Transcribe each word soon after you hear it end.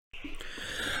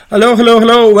Hello, hello,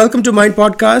 hello. Welcome to my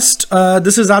podcast.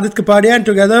 This is Aadit Kapadia, and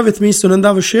together with me,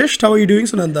 Sunanda Vashisht. How are you doing,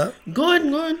 Sunanda? Good,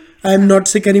 good. I'm not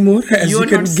sick anymore, as you You're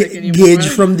can not sick gauge anymore.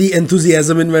 from the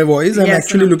enthusiasm in my voice. I'm Yes, and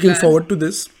actually I'm looking glad. forward to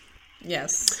this.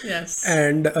 Yes, yes.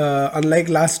 And unlike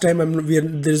last time,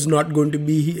 there's not going to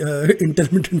be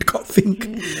intermittent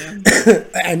coughing. Yeah.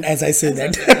 And as I say As I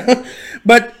that, say that.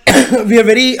 but we are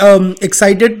very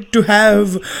excited to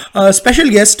have a special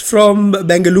guest from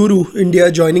Bengaluru,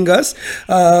 India, joining us.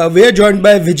 We are joined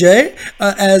by Vijay,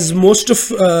 as most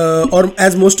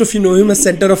of you know him as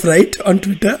Center of Right on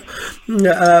Twitter.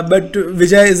 But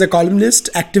Vijay is a columnist,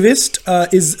 activist,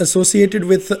 is associated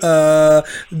with the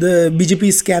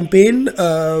BJP's campaign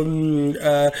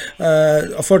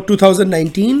for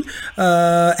 2019,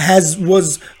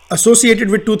 was associated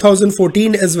with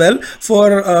 2014 as well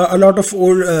for a lot of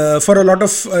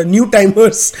new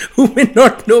timers who may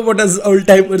not know what us old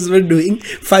timers were doing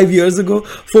 5 years ago,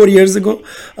 4 years ago,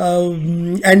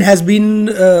 and has been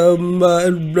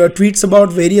tweets about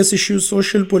various issues,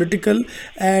 social, political,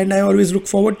 and I always look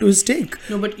forward to his take.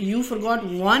 No, but you forgot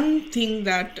one thing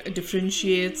that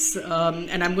differentiates,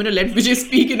 and I'm going to let Vijay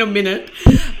speak in a minute.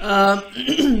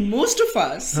 Most of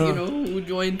us, who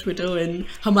joined Twitter in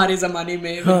Hamare Zamane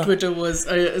mein, when Twitter was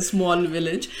a small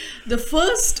village, the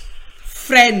first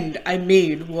friend I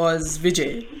made was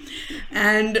Vijay.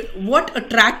 And what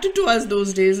attracted to us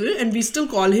those days, and we still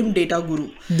call him Data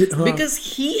Guru, because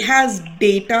he has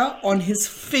data on his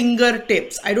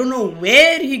fingertips. I don't know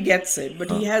where he gets it,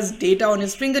 but he has data on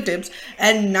his fingertips.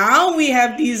 And now we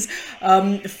have these,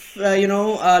 lie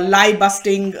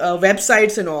busting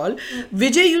websites and all.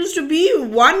 Vijay used to be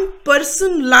one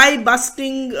person lie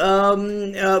busting,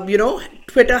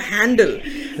 Twitter handle,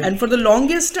 and for the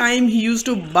longest time he used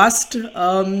to bust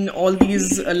all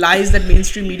these lies that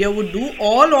mainstream media would do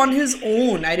all on his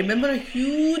own. I remember a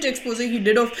huge expose he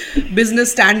did of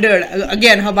Business Standard,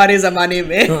 again Hamare Zamane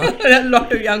mein. A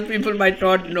lot of young people might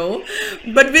not know,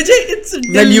 but Vijay, it's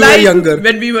when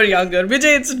we were younger,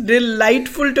 Vijay, it's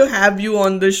delightful to have you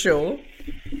on the show.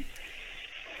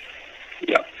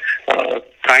 Yeah,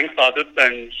 thanks Aadit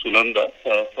and Sunanda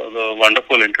for the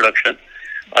wonderful introduction.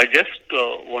 I just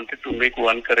wanted to make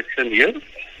one correction here.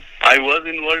 I was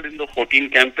involved in the 14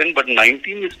 campaign, but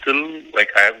 19 is still, I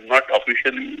am not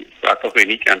officially part of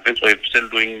any campaign, so I'm still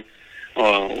doing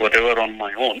whatever on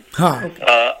my own.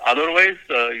 Okay. Otherwise,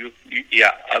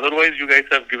 you guys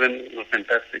have given a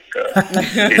fantastic.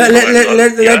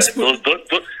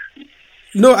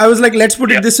 No, I was like, let's put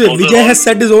it this way. Vijay has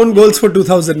set his own goals for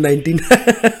 2019.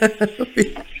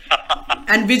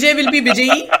 And Vijay will be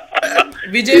Vijay.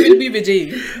 Vijay will be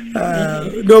Vijay.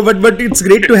 No, but it's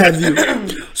great to have you.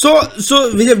 So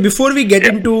Vijay, before we get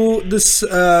into this,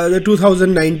 the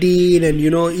 2019 and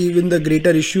even the greater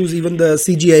issues, even the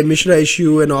CJI Misra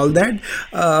issue and all that,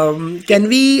 can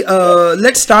we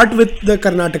let's start with the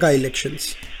Karnataka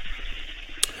elections.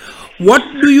 What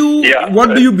do you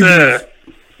believe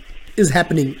is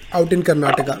happening out in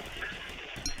Karnataka?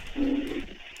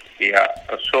 Yeah,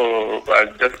 so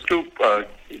just to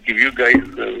give you guys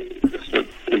just a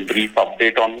brief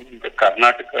update on the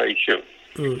Karnataka issue.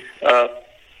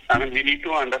 We need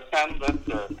to understand that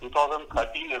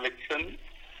 2013 election,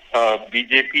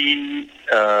 BJP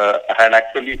had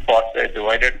actually fought a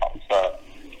divided house.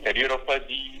 Yadurappa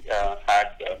ji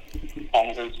had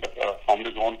formed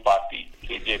his own party,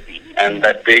 KJP, and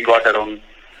that they got around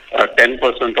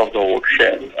 10% of the vote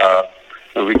share,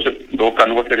 which though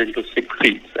converted into 6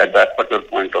 seats at that particular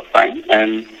point of time,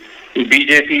 and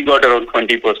BJP got around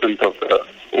 20% of the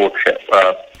vote share.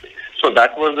 So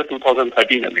that was the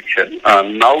 2013 election.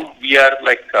 Now we are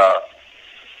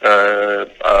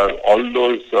all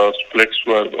those splits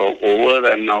were over,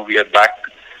 and now we are back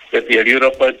with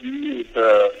Yadurappa ji,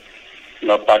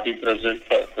 the party president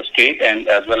for the state, and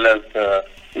as well as the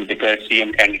declared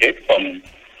CM candidate from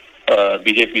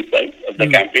BJP side. The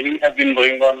campaigning has been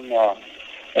going on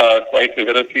quite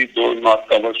vigorously, though not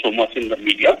covered so much in the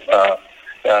media.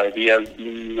 He has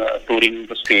been touring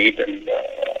the state and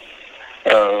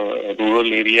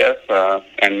rural areas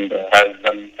and has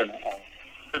done a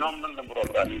phenomenal number of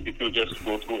rallies. If you just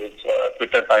go through his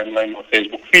Twitter timeline or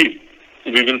Facebook feed,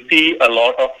 we will see a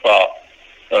lot of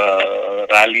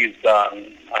rallies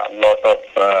done, a lot of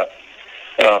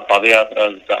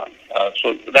padayatras done.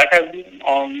 So that has been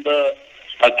on the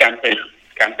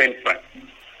campaign front.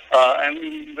 And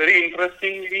very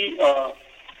interestingly,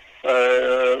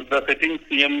 the sitting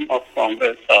CM of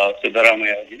Congress,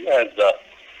 Siddaramaiah ji,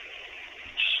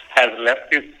 has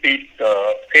left his seat,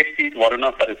 safe seat,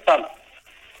 Varuna for his son,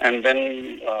 and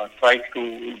then tried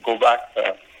to go back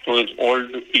to his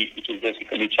old seat, which is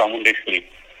basically Chamundeshwari.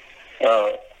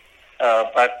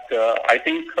 but I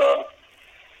think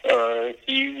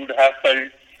he would have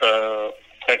felt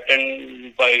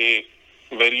threatened by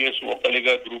various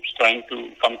Vocaliga groups trying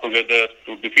to come together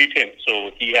to defeat him.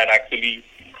 So he had actually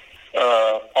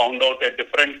found out a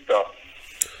different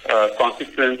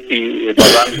constituency in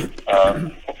Badami,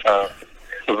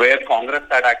 where Congress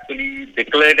had actually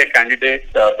declared a candidate,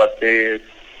 but they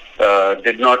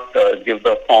did not give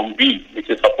the Form B, which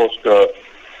is supposed to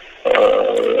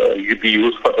be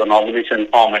used for the nomination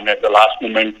form. And at the last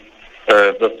moment,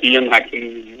 the CM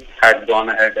actually had gone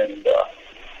ahead and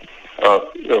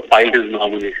filed his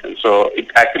nomination. So it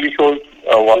actually shows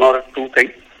one or two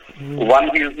things. One,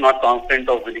 he is not confident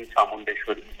of winning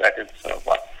Chamundeshwari. That is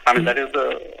one. I mean, that is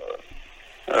the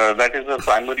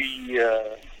primary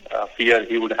fear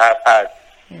he would have had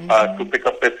to pick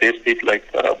up a safe seat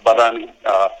like Badami.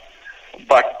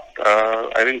 But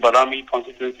I think Badami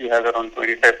constituency has around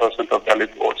 25% of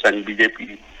Dalit votes, and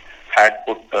BJP had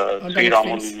put Sri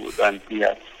Ramulu and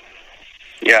PR.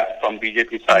 Yeah, from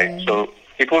BJP side. So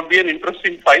it would be an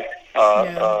interesting fight.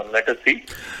 Let us see.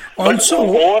 Also, but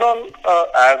overall,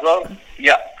 as of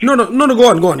No, go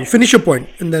on. Finish your point,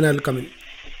 and then I'll come in.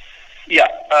 Yeah.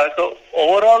 So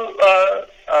overall,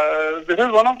 this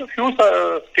is one of the few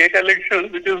state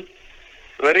elections which is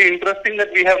very interesting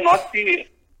that we have not seen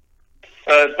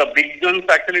the big guns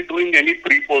actually doing any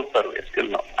pre-poll surveys till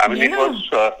now. I mean, it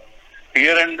was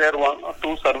here and there, one or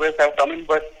two surveys have come in,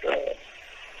 but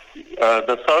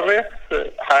the surveys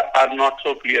are not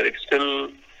so clear. It's still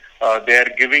they are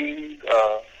giving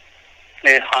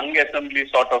a hung assembly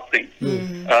sort of thing,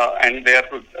 and they are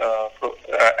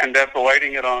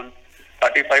providing around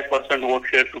 35% vote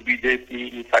share to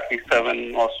BJP,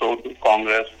 37 or so to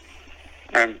Congress,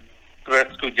 and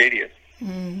rest to JDS.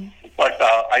 But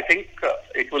I think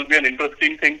it will be an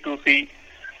interesting thing to see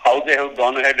how they have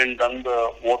gone ahead and done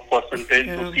the vote percentage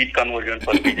to seat conversion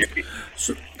for BJP.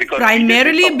 Because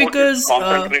primarily because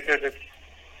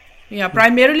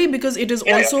primarily because it is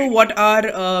also what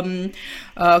our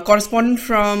correspondent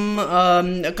from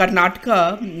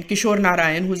Karnataka, Kishore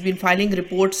Narayan, who's been filing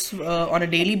reports on a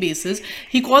daily basis,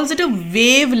 he calls it a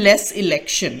wave-less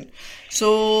election.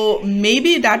 So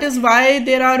maybe that is why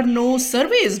there are no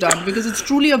surveys done, because it's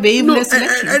truly a waveless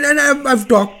election. And I've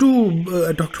talked to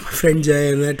my friend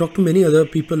Jay, and I talked to many other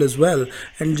people as well.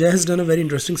 And Jay has done a very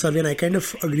interesting survey, and I kind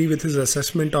of agree with his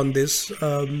assessment on this,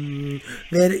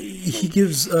 where he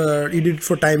gives he did it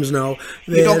for Times Now.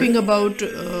 You're talking about.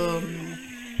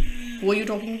 Who are you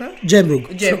talking about? Jemrug.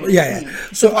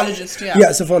 So, Psephologist,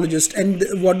 psephologist. And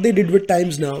what they did with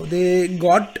Times Now, they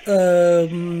got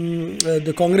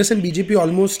the Congress and BJP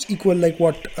almost equal, like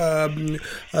what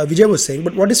Vijay was saying.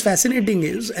 But what is fascinating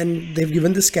is, and they've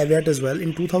given this caveat as well,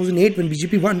 in 2008 when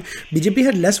BJP won, BJP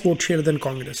had less vote share than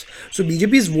Congress. So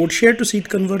BJP's vote share to seat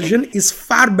conversion is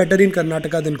far better in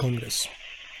Karnataka than Congress.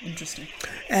 Interesting.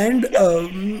 And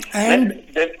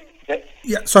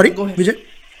sorry, go ahead, Vijay.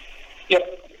 Yeah.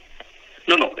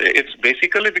 No. It's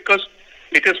basically because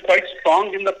it is quite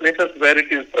strong in the places where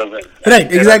it is present. Right,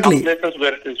 exactly. There are some places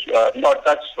where it is not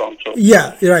that strong. So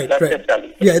right. That's a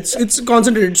challenge. Yeah, it's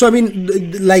concentrated. So I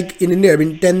mean, like in India, I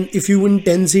mean, if you win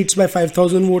 10 seats by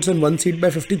 5,000 votes and 1 seat by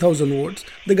 50,000 votes,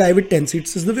 the guy with 10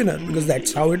 seats is the winner, because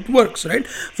that's how it works, right?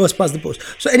 First past the post.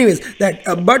 So anyways, that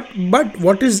but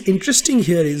what is interesting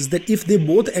here is that if they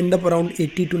both end up around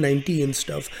 80 to 90 and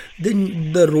stuff,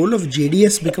 then the role of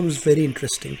JDS becomes very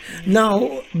interesting.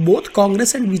 Now, both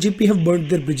Congress and BJP have burnt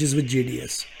their bridges with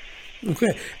JDS.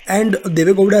 Okay, and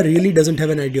Deve Gowda really doesn't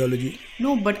have an ideology.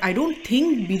 No, but I don't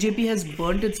think BJP has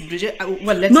burnt its bridges.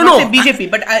 Well, let's not say BJP,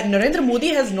 but Narendra Modi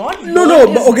has not.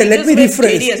 Okay, let me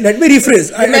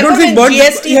rephrase. I don't think burnt.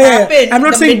 GST happened, I'm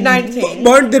not saying thing.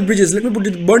 Burnt their bridges. Let me put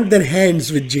it: burnt their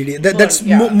hands with JDS. That's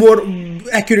more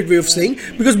accurate way of saying,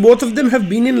 because both of them have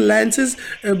been in alliances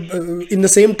in the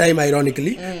same time,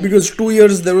 ironically, because 2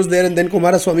 years there was there, and then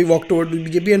Kumaraswamy walked over to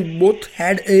BJP, and both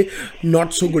had a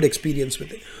not so good experience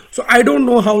with it. So I don't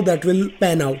know how that will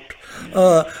pan out.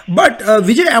 But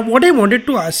Vijay, what I wanted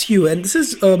to ask you, and this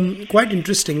is quite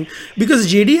interesting, because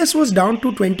JDS was down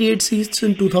to 28 seats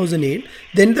in 2008,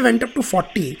 then they went up to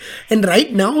 40, and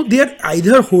right now they are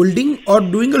either holding or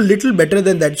doing a little better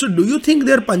than that. So do you think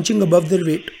they are punching above their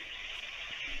weight?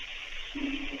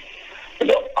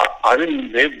 I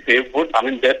mean, they would. I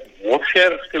mean, their vote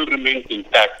share still remains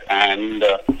intact, and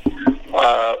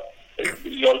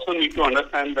you also need to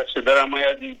understand that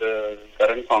Siddaramaiah, the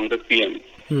current Congress PM,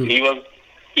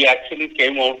 he actually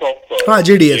came out of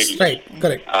JDS, right?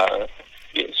 Correct.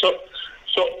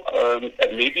 So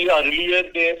maybe earlier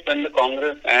days when the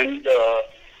Congress and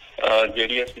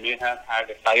JDS may have had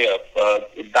a tie-up,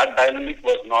 that dynamic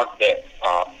was not there.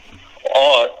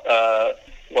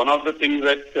 one of the things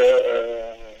that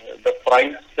the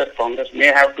price that Congress may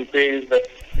have to pay is that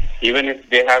even if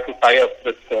they have to tie up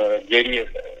with JDS,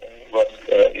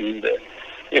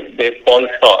 if they fall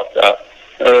short,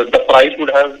 the price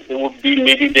would be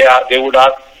maybe they would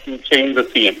ask to change the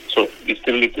CM. So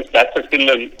that's still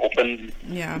an open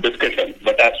discussion.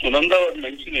 But as Sunanda was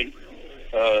mentioning,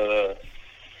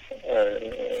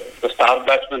 the star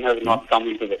batsman has not come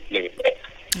into the play.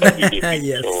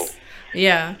 Yes. So,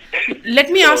 yeah. Let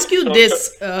me ask you this.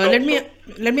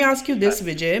 Let me ask you this,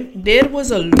 Vijay. There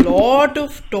was a lot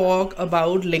of talk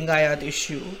about Lingayat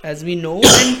issue, as we know,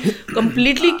 and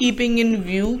completely keeping in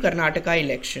view Karnataka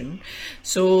election.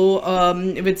 So,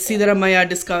 with Siddharamaiah,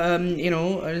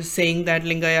 saying that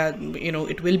Lingayat,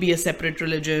 it will be a separate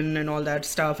religion and all that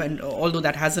stuff, and although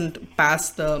that hasn't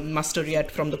passed the muster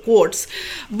yet from the courts,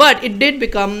 but it did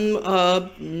become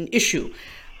an issue.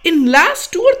 In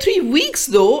last 2 or 3 weeks,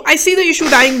 though, I see the issue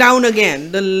dying down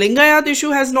again. The Lingayat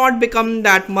issue has not become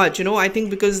that much, I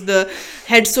think because the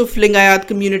heads of Lingayat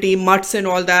community, mutts and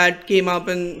all that came out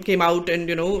and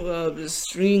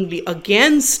strongly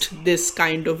against this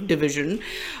kind of division.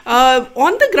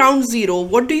 On the ground zero,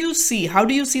 what do you see? How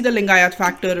do you see the Lingayat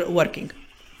factor working?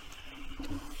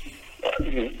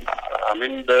 I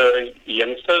mean, the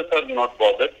youngsters are not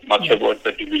bothered much about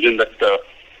the division that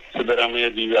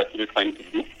Siddharamaiah is actually trying to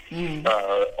do.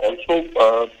 Also,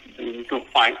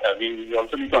 we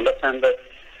also need to understand that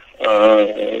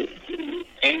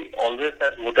they always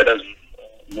have voted as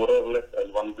more or less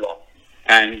as one bloc.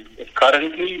 And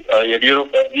currently,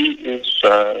 Yediyurappa is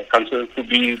considered to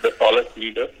be the tallest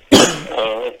leader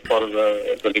for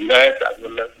the Lingayat as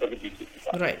well as for the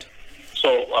BJP. Right. So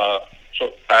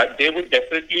they would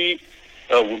definitely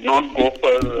would not go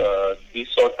for these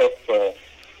sort of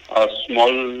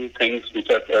small things which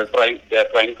they are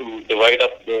trying to divide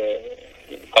up the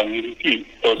community,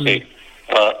 per se,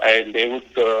 and they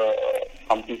would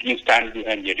completely stand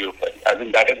behind Yediyurappa. I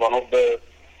think that is one of the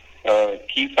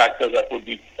key factors that would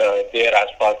be there as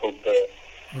part of the.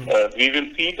 We will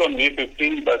see it on May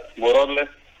 15, but more or less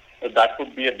that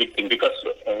would be a big thing because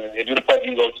Yediyurappa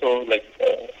is also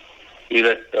he's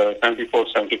at 74,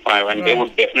 75, and they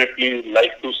would definitely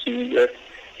like to see that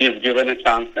he is given a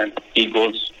chance and he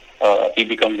becomes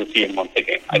the CM once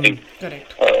again. I think that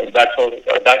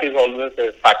is always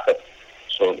a factor.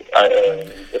 So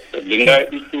the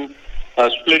Lingayat issue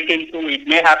split into, it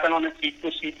may happen on a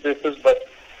seat-to-seat basis, but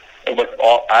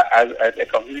as a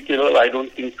community level, I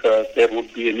don't think there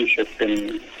would be any shift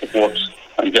in votes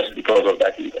just because of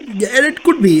that even. Yeah, and it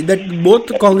could be that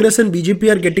both Congress and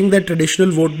BJP are getting that traditional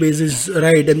vote basis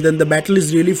right, and then the battle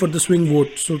is really for the swing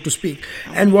vote, so to speak.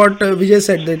 And what Vijay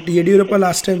said, that Yediyurappa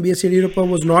last time, B.S. Yediyurappa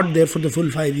was not there for the full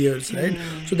 5 years, right?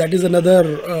 So that is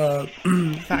another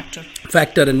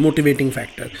factor and motivating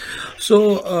factor.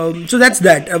 So that's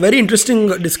that. A very interesting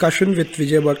discussion with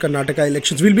Vijay about Karnataka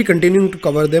elections. We'll be continuing to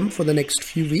cover them for the next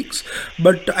few weeks,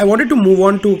 but I wanted to move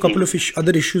on to a couple of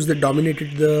other issues that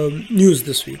dominated the news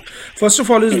this week. First of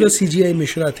all is the CJI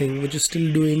Misra thing, which is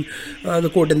still doing the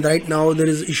court, and right now there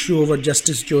is issue over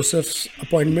Justice Joseph's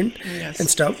appointment and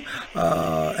stuff,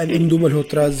 and Indu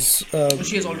Malhotra's.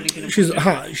 She has already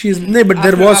been. But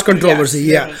there was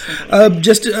controversy, and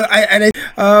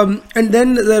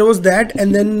then there was that,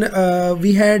 and then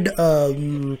we had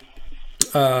the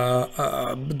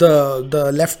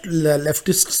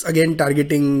leftists again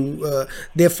targeting.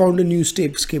 They found a new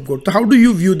scapegoat. So how do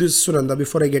you view this, Sunanda?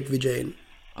 Before I get Vijay in.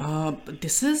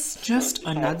 This is just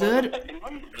another.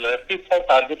 Leftists have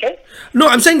targeted? No,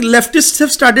 I'm saying leftists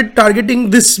have started targeting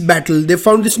this battle. They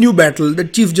found this new battle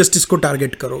that Chief Justice ko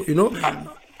target karo.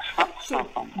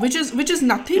 Which is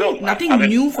nothing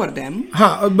new for them.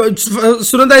 But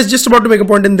Sunanda is just about to make a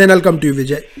point, and then I'll come to you,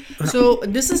 Vijay. So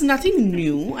this is nothing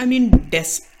new. I mean,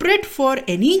 desperate for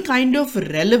any kind of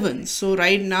relevance. So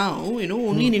right now,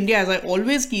 only in India, as I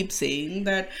always keep saying,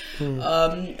 that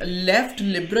left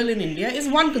liberal in India is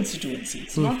one constituency.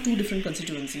 It's not two different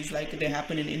constituencies like they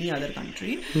happen in any other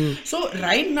country. So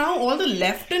right now, all the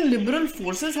left and liberal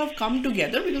forces have come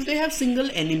together because they have single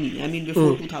enemy. I mean,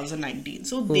 before 2019.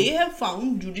 So they have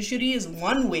found judiciary is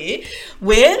one way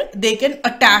where they can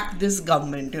attack this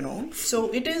government, So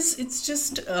it's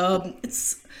just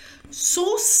it's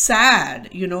so sad,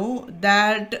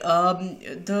 that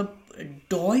the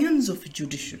doyens of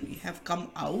judiciary have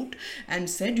come out and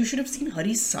said, you should have seen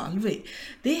Hari Salve.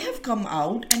 They have come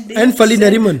out and they and Fali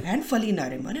Nariman,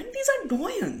 and these are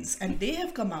doyens, and they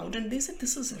have come out and they said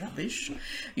this is rubbish.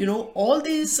 All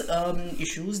these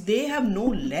issues, they have no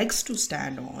legs to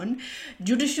stand on.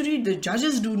 Judiciary, the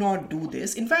judges do not do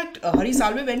this. In fact, Hari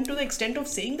Salve went to the extent of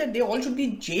saying that they all should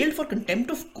be jailed for contempt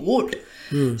of court.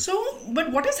 So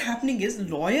but what is happening is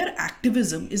lawyer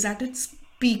activism is at its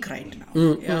peak right now.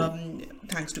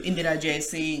 Thanks to Indira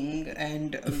Jaising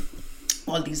and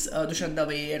all these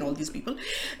Sunanda and all these people,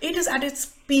 it is at its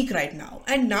peak right now,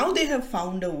 and now they have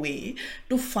found a way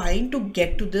to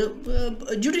get to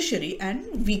the judiciary and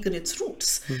weaken its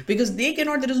roots, because they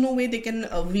cannot. There is no way they can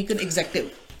weaken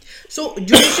executive. So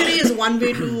judiciary is one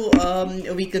way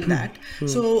to weaken that.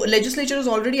 So legislature is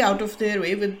already out of their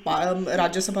way with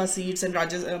Rajya Sabha seats and Lok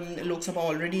Sabha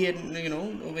already, and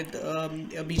with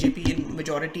BJP in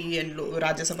majority, and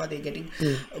Rajya Sabha they're getting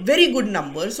very good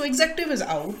numbers. So executive is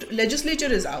out,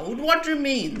 legislature is out. What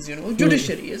remains?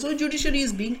 Judiciary. So judiciary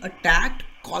is being attacked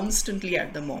constantly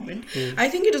at the moment. I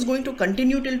think it is going to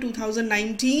continue till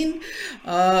 2019.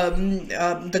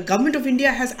 The government of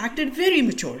India has acted very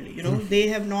maturely. They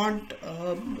have not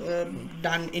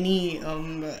done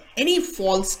any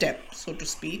false step, so to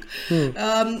speak.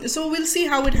 So we'll see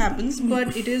how it happens,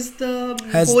 but it is the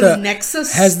whole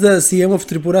nexus. Has the CM of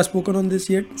Tripura spoken on this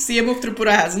yet? CM of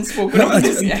Tripura hasn't spoken on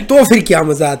this yet. तो फिर क्या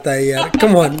मजा आता है यार?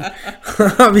 Come on,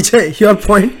 Vijay, your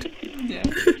point.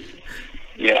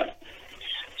 Yeah.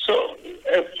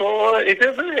 So it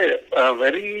is a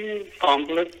very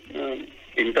complex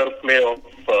interplay of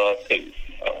things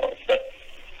that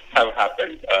have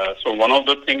happened. So one of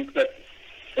the things that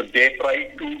they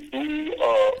tried to do,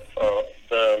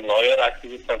 the lawyer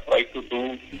activists have tried to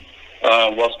do,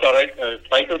 was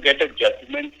try to get a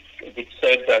judgment which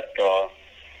said that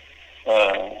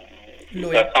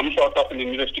some sort of an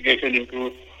investigation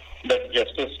into the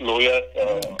justice lawyer,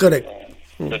 correct,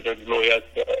 the judge lawyer's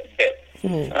death,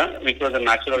 which was a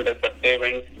natural death, but they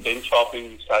went in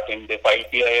shopping, starting, they filed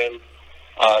PIL,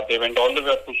 they went all the way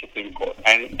up to Supreme Court,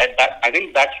 and at that, I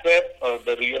think that's where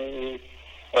the real,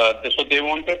 so they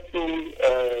wanted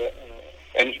to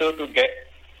ensure to get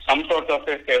some sort of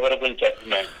a favorable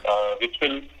judgment, which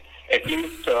will at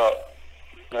least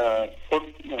put...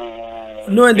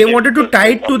 no, and they wanted to tie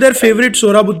it to their favorite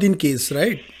Sohrabuddin case,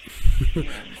 right?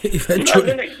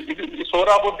 Eventually.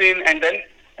 Sohrabuddin,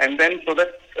 and then so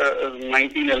that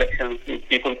 19 elections,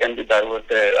 people can be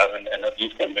diverted,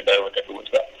 energies can be diverted towards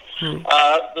that.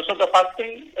 So the first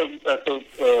thing,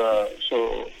 so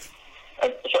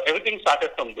everything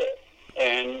started from there,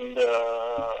 and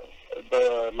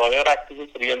the lawyer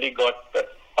activists really got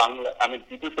stung. I mean,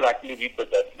 people should actually read the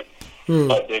judgment.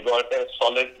 They got a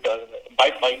solid by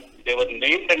they were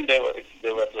named and they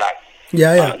were lax.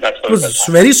 Yeah. It was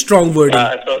very strong wording.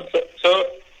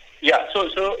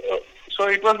 So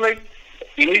it was like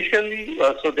initially,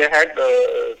 so they had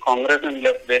Congress and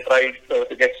left. They tried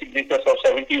to get signatures of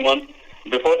 70 months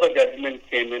before the judgment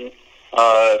came in.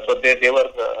 So they were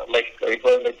like, it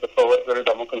was like the proverbial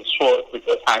Damocles sword, which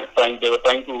was they were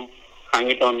trying to hang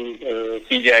it on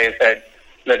CJI's head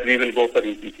that we will go for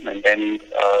impeachment. And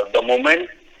the moment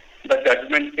the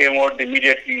judgment came out,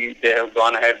 immediately they have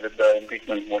gone ahead with the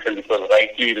impeachment motion, which was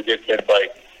rightly rejected by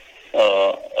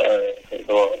the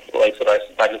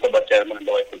Rajya Sabha chairman and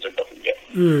the Vice President of India.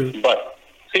 But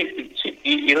see,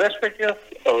 irrespective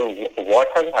of what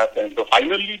has happened, so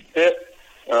finally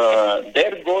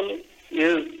their goal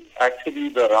is actually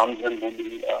the Ram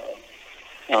Janmabhoomi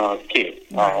case,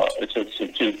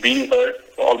 which is being heard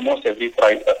almost every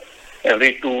Friday,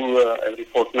 every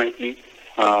fortnightly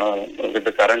with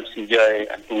the current CJI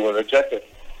and two other judges.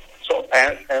 So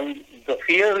and the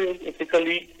fear is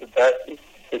typically that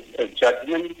a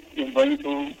judgment is going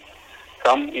to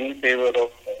come in favor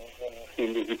of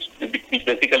which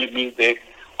basically means they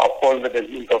uphold the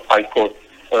judgment of High Court.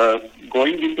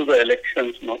 Going into the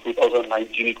elections,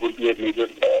 2019, it would be a major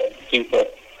thing for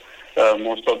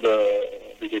most of the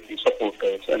BJP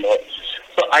supporters and all.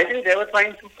 So I think they were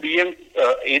trying to preempt,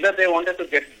 either they wanted to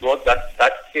get both that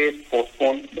case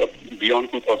postponed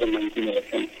beyond 2019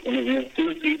 elections. I mean, we will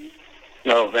still see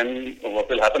what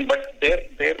will happen, but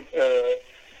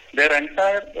their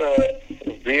entire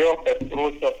way of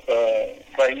approach of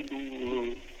trying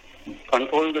to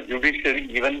control the judiciary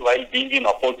even while being in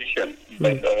opposition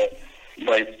by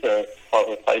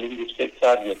filing the state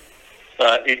charges,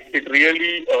 it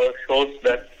really shows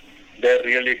that they're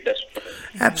really desperate.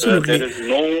 Absolutely. There's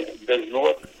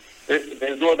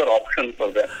no other option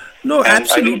for them. No, and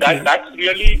absolutely. I think that's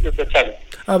really the challenge.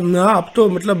 अब तो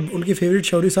मतलब उनके favourite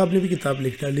Shauri साहब ने भी किताब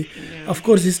लिख डाली. Of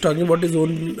course he's talking about his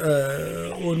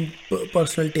own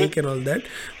personal take and all that,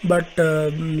 but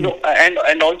no,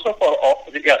 and also for all,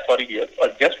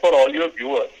 just for all your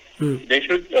viewers,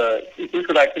 people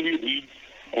should actually read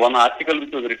one article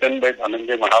which was written by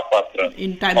Dhananjay Mahapatra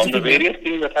on the various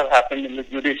things that have happened in the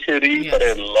judiciary for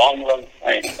a long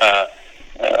time.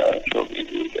 So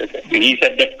he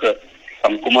said that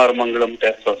Samkumar Mangalam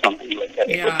test or something like that.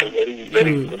 Yeah. It was a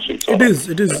very interesting. It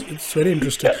is. It's very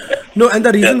interesting. No, and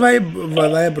the reason why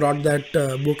I brought that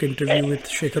book interview with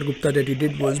Shekhar Gupta that he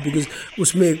did was because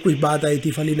उसमें कुछ बात आई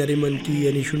थी फली नरीमन की,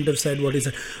 and he shouldn't have said what he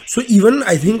said. So even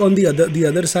I think on the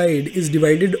other side is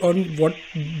divided on what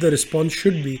the response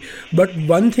should be. But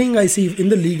one thing I see in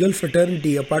the legal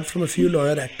fraternity, apart from a few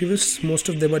lawyer activists, most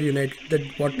of them are united that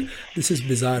this is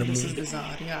bizarre. This is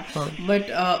bizarre, yeah. But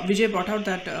Vijay brought out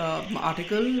that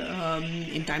article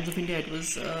in Times of India. It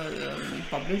was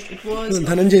published. It was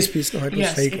Dhananjay's piece. No, it was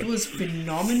yes, very it good. was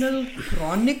phenomenal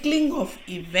chronicling of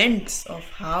events of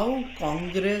how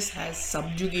Congress has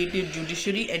subjugated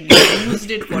judiciary and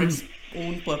used it for its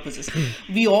own purposes.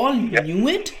 We all knew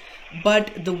it.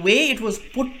 But the way it was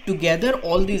put together,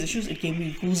 all these issues, it gave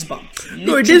me goosebumps.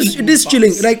 No, it is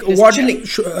chilling. Like what chilling.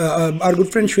 Our good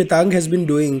friend Shwetang has been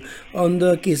doing on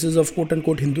the cases of quote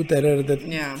unquote Hindu terror. That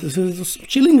this is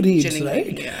chilling reads,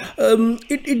 right?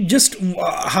 It just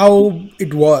how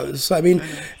it was. I mean,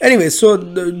 anyway, so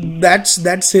that's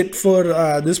it for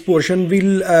this portion.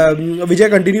 We'll Vijay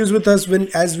continues with us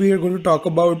as we are going to talk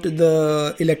about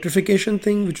the electrification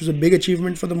thing, which was a big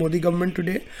achievement for the Modi government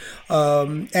today,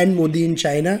 and Modi in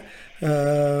China,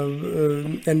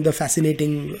 and the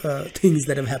fascinating things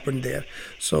that have happened there.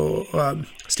 So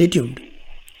stay tuned.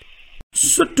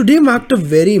 So today marked a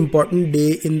very important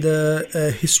day in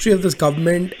the history of this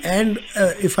government, and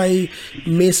if I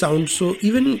may sound so,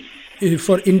 even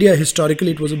for India historically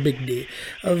it was a big day,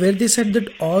 where they said that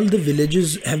all the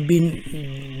villages have been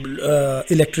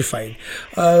electrified,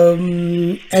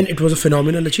 and it was a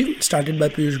phenomenal achievement started by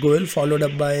Piyush Goyal, followed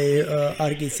up by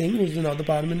R.K. Singh, who's now the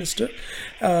Power Minister.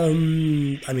 I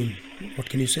mean, what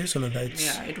can you say, Sunanda?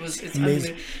 It's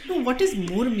amazing. No, what is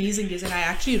more amazing is, and I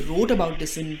actually wrote about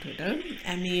this in Twitter,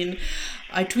 I mean,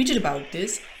 I tweeted about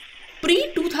this.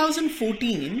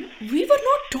 Pre-2014, we were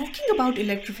not talking about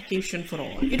electrification for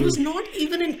all. It was not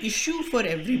even an issue for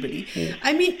everybody.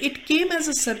 I mean, it came as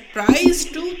a surprise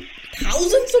to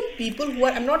thousands of people who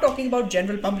are, I'm not talking about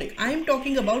general public, I'm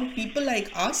talking about people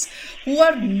like us who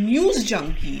are news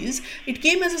junkies. It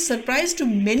came as a surprise to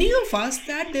many of us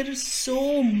that there is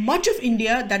so much of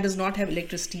India that does not have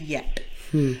electricity yet.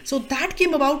 So that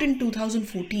came about in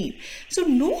 2014. So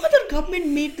no other government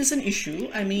made this an issue.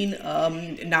 I mean,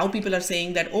 now people are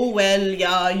saying that, oh well,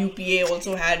 yeah, UPA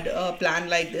also had a plan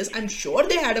like this. I'm sure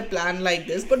they had a plan like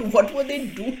this, but what were they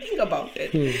doing about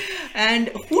it? And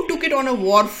who took it on a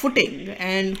war footing?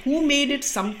 And who made it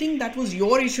something that was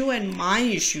your issue and my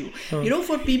issue? You know,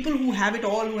 for people who have it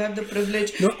all, who have the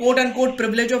privilege, quote unquote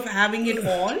privilege of having it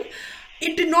all,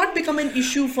 it did not become an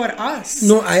issue for us.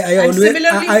 No, I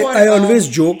always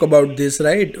joke about this,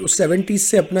 right? 70s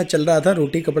से अपना चल रहा था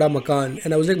रोटी कपड़ा मकान,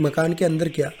 and I was like, मकान के अंदर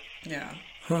क्या? Yeah.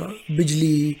 हाँ,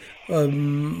 बिजली,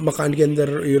 मकान के अंदर,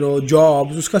 you know,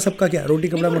 jobs, उसका सबका क्या? रोटी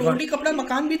कपड़ा मकान. रोटी कपड़ा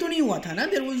मकान भी तो नहीं हुआ था ना?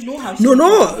 There was no house.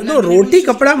 No. रोटी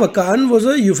कपड़ा मकान was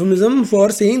a euphemism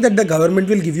for saying that the government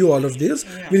will give you all of this.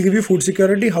 Will give you food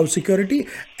security, house security,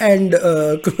 and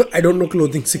I don't know,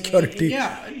 clothing security.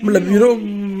 Yeah. You know,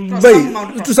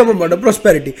 to some amount of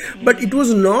prosperity. But it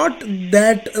was not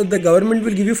that the government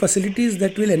will give you facilities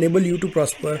that will enable you to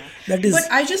prosper. That is.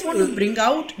 But I just want to bring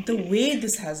out the way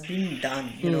this has been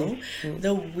done. You know,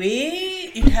 the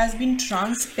way it has been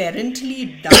transparently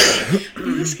done.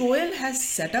 Piyush Goyal has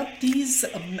set up these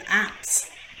apps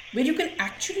where you can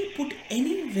actually put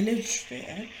any village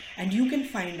there, and you can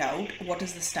find out what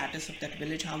is the status of that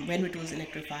village, when it was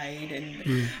electrified,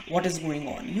 and what is going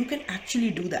on. You can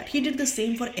actually do that. He did the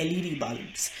same for LED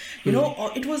bulbs. You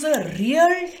know, it was a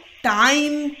real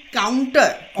time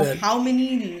counter of how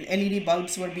many LED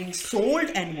bulbs were being sold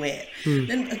and where.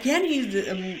 Then again he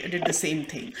did the same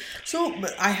thing. So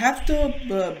I have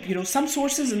the some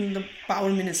sources in the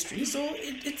power ministry. So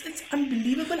it's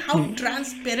unbelievable how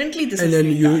transparently this is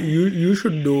being done. You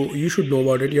should know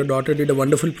about it. Your daughter did a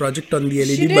wonderful project on the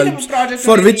She LED did a bulbs, project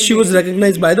for on which LED she was bulbs.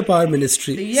 recognized by the power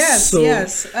ministry. Yes,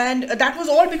 and that was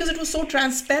all because it was so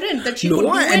transparent that she could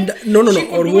do it. No.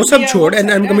 और वो सब छोड़, and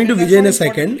I'm coming to Vijay in a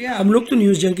second. Yeah. हम लोग तो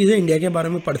news जंकीज़ है, India के बारे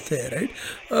में पढ़ते हैं, right?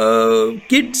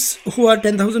 Kids who are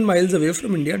 10,000 miles away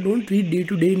from India don't read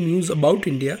day-to-day news about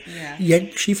India.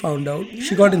 Yet she found out,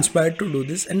 she got inspired to do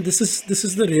this, and this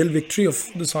is the real victory of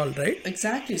this all, right?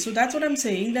 Exactly. So that's what I'm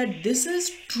saying, that this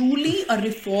is truly a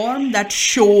reform that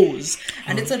shows,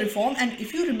 and it's a reform. And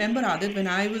if you remember, Aadit,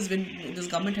 when this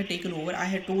government had taken over, I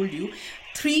had told you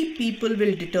 3 people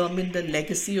will determine the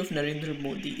legacy of Narendra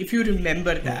Modi. If you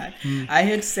remember that, I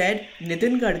had said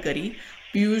Nitin Gadkari,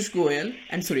 Piyush Goyal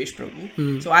and Suresh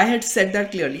Prabhu. So I had said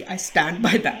that clearly. I stand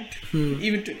by that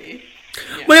even today.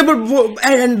 But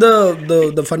yeah, and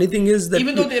the funny thing is that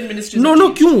even though their ministries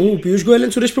no क्यों Piyush Goyal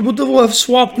and Suresh Prabhu तो वो have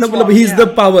swapped ना मतलब he's the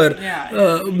power.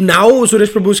 Now Suresh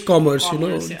Prabhu is commerce, you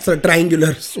know, it's a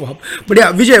triangular swap. But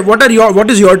yeah, Vijay, what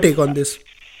is your take on this?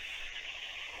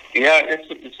 Yeah,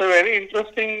 it's a very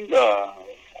interesting. I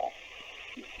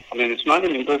mean, it's not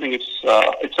an interesting.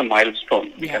 It's a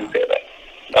milestone. We can say that.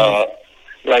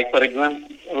 Like for example,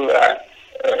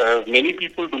 many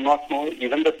people do not know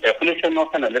even the definition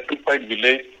of an electrified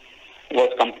village was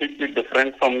completely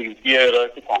different from UPA era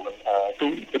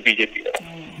to the BJP era.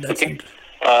 That's okay.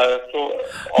 So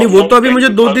नहीं वो तो अभी मुझे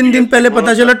 2-3 दिन पहले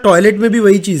पता चला toilet में भी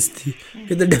वही चीज थी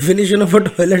कि the definition of a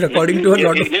toilet according to a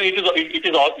lot of it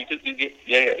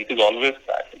is always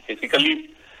that basically.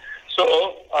 So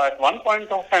at one point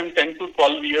of time, 10 to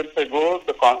 12 years ago,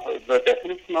 the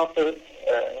definition of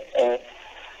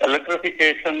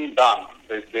electrification done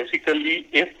is basically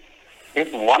if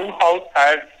one house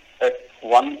had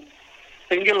one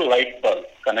single light bulb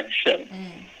connection,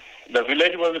 the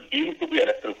village was deemed to be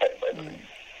electrified by the way.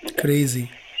 Okay. Crazy.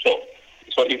 So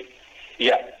if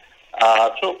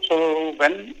so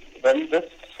when this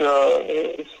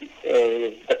the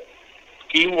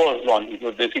scheme was launched, it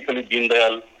was basically Deen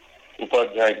Dayal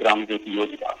Upadhyay Gram Jyoti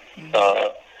Yojana.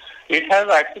 It has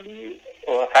actually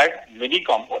had many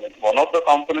components. One of the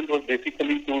components was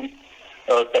basically to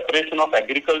separation of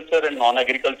agriculture and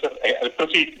non-agriculture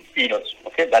electricity feeders.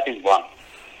 Okay, that is one.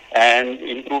 And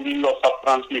improving of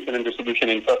sub-transmission and distribution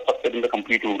infrastructure in the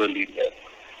complete rural areas.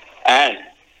 And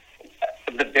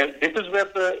this is where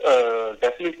the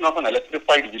definition of an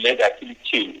electrified village actually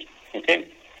changed. Okay,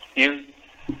 is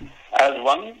as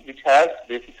one which has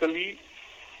basically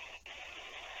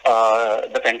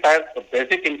the entire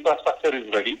basic infrastructure is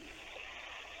ready.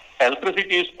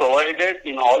 Electricity is provided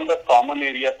in all the common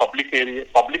area, public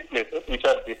places, which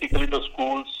are basically the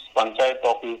schools, panchayat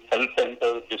office, health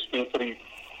centers, dispensaries,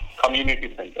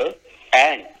 community centers,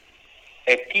 and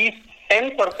at least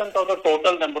 10% of the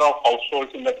total number of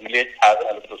households in that village have been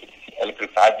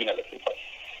electrified.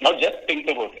 Now just think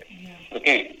about it. Yeah.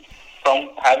 Okay, from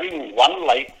having one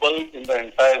light bulb in the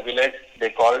entire village, they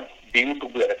called deemed to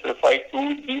be electrified,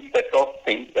 to these set of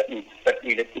things that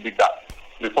needed to be done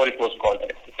before it was called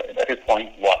electrified. That is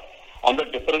point one on the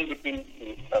difference between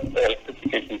the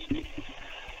electrification scheme.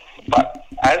 But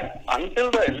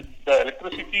until the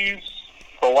electricity is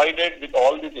provided with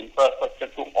all this infrastructure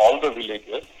to all the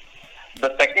villages,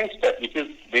 the second step, which is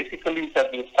basically has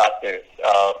been started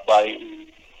by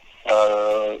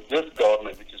this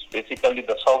government, which is basically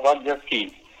the Saubhagya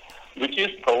scheme, which is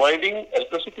providing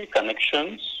electricity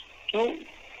connections to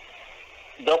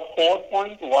the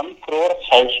 4.1 crore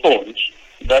households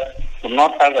that do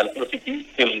not have electricity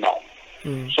till now.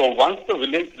 So once the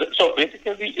village, so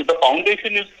basically the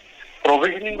foundation is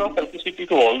provisioning of electricity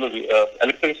to all the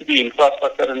electricity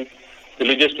infrastructure and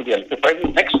villages to be electrified. The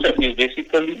next step is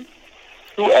basically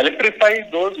to electrify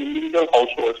those individual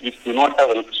households which do not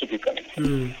have electricity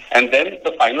connection. And then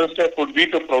the final step would be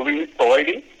to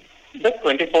providing the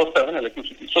 24/7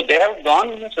 electricity. So they have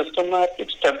gone in a systematic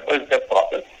step-by-step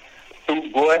process to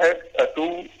go ahead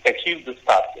to achieve this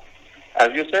target.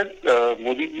 As you said,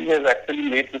 Modi ji has actually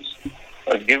made this,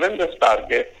 given this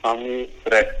target from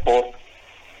Red Fort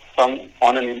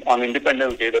on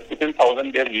Independence Day, that within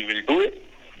 1,000 days we will do it.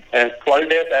 And 12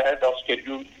 days ahead of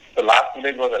schedule, the last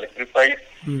village was electrified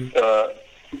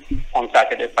on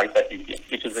Saturday 5:30 p.m.,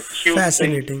 which is a huge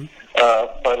fascinating thing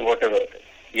for whatever it is.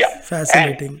 Yeah.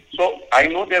 Fascinating. And so I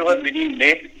know there were many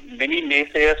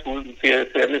naysayers who say,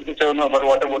 no, but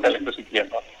what about electricity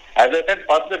and all? As I said,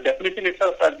 first the definition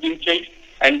itself has been changed,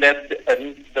 and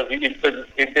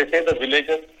if they say the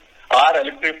villages are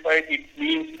electrified, it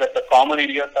means that the common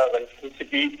areas have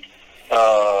electricity.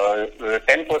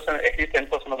 10%, at least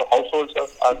 10% of the households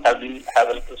have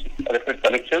electric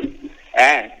connection.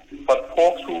 And for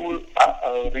folks who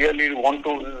really want to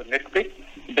nitpick,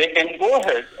 they can go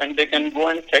ahead and they can go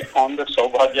and check on the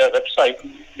Saubhagya website.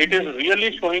 It is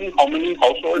really showing how many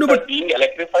households are being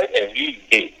electrified every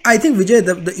day. I think, Vijay,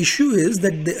 the issue is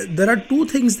that there are two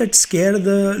things that scare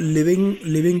the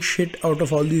living shit out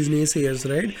of all these naysayers,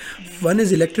 right? One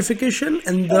is electrification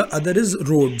and the other is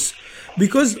roads.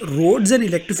 Because roads and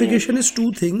electrification is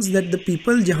two things that the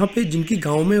people जहाँ पे जिनकी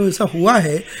गांव में वैसा हुआ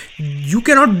है, you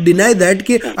cannot deny that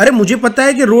कि अरे मुझे पता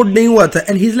है कि रोड नहीं हुआ था,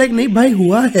 and he's like नहीं भाई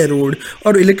हुआ है रोड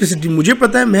और इलेक्ट्रिसिटी मुझे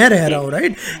पता है मैं रह रहा हूँ,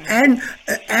 right?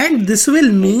 And this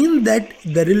will mean that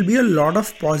there will be a lot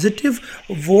of positive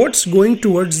votes going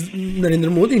towards Narendra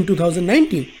Modi in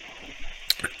 2019.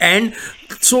 And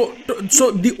So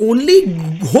the only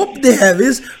hope they have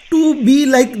is to be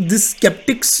like this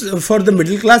skeptics for the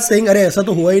middle class saying अरे ऐसा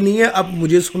तो हुआ ही नहीं है अब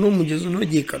मुझे सुनो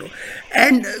ये करो.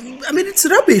 And I mean it's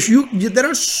rubbish. There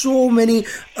are so many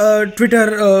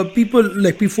Twitter people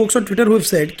like folks on Twitter who have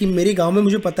said कि मेरे गांव में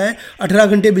मुझे पता है 18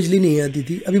 घंटे बिजली नहीं आती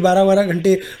थी, अभी 12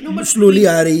 घंटे slowly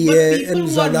आ रही है. People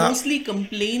who are mostly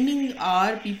complaining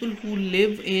are people who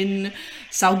live in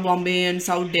South Bombay and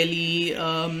South Delhi.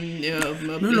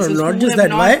 No, not just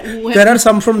that. Why? There are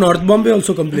some from North Bombay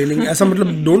also complaining. ऐसा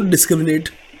मतलब don't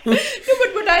discriminate. No,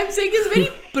 but what I'm saying is very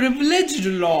privileged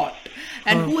lot.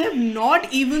 And who have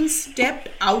not even stepped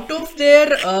out of their,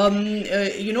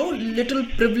 little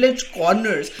privileged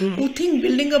corners, who think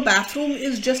building a bathroom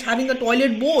is just having a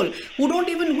toilet bowl, who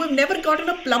have never gotten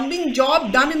a plumbing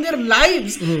job done in their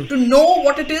lives to know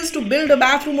what it is to build a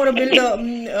bathroom or build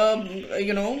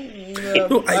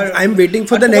No, I'm waiting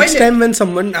for the next time when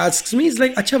someone asks me, it's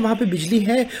like, अच्छा वहाँ पे बिजली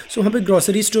है, so वहाँ पे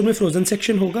grocery store में frozen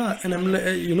section होगा, and I'm like,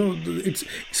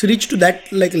 it's reached to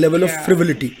that like level of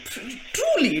frivolity.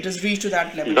 Truly, it has reached to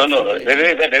that level. No,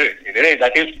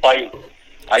 that is fine.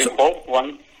 I hope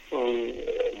once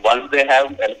they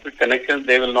have electric connections,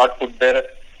 they will not put their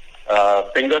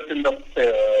fingers in the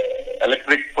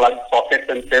electric plug sockets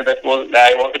and say that, well,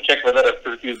 I want to check whether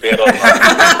electricity is there or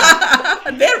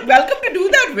not. They're welcome to do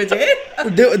that,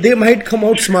 Vijay. They might come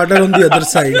out smarter on the other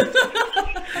side.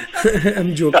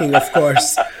 I'm joking, of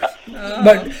course.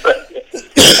 But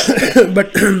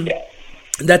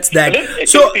that's that.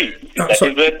 So,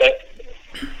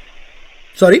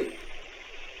 sorry?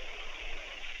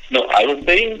 No, I was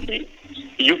saying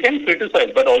you can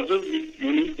criticize, but also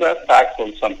you need to have facts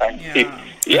on sometimes. It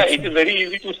is very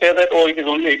easy to say that, it is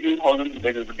only 18,000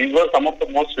 villages. These were some of the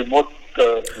most remote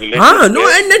villages. No,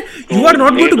 and then you are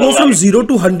not going to go from 0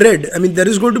 to 100. I mean, there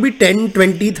is going to be 10,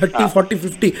 20, 30, 40,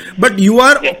 50. But you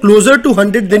are closer to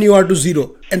 100 than you are to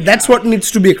 0. And that's what needs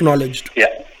to be acknowledged.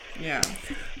 Yeah.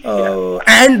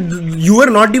 And you were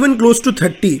not even close to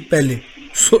 30 pehle.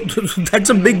 So that's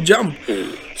a big jump.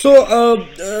 So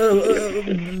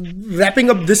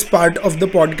wrapping up this part of the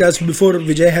podcast before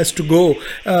Vijay has to go,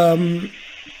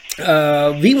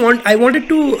 I wanted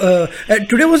to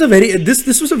today was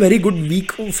this was a very good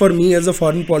week for me as a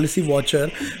foreign policy watcher,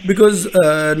 because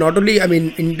not only, I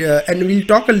mean, and we'll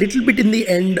talk a little bit in the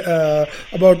end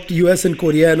about US and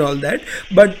Korea and all that,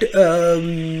 but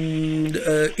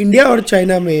India or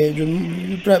China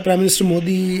mein Prime Minister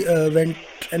Modi went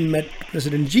and met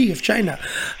President Xi of China,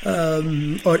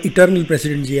 or Eternal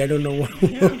President Xi, I don't know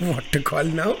what to call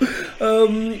now,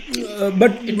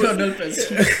 but Eternal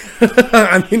President.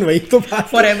 I mean,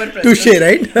 forever president. Touche,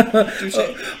 right? Touche.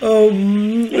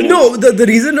 No, the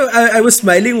reason I was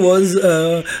smiling was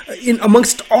in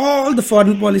amongst all the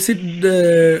foreign policy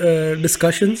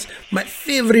discussions, my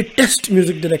favorite test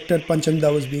music director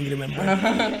Panchanda was being remembered.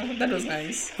 That was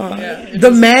nice.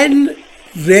 The man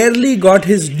rarely got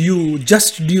his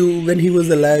just due when he was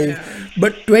alive,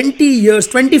 but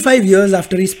 25 years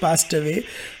after he's passed away,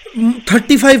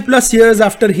 35 plus years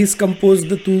after he's composed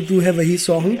the Tu Hai Wahi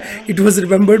song, it was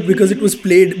remembered because it was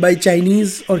played by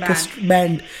Chinese orchestra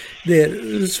band there.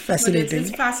 It was fascinating.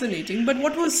 It's fascinating. But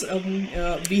what was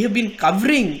we have been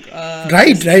covering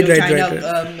right.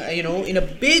 China, in a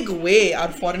big way, our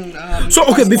foreign. So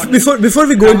okay, before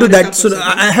we go into that, so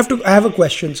I have a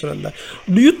question, Sunanda.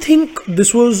 Do you think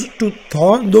this was to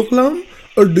thaw Doklam,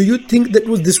 or do you think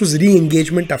this was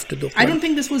re-engagement after Doklam? I don't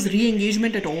think this was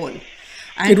re-engagement at all.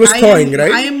 It was thawing,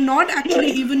 right? I am not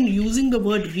actually even using the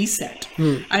word reset.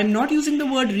 I am not using the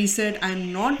word reset. I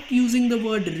am not using the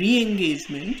word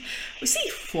re-engagement. See,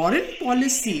 foreign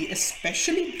policy,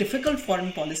 especially difficult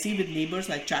foreign policy with neighbors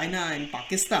like China and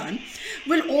Pakistan,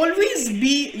 will always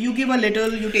be, you give a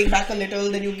little, you take back a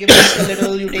little, then you give back a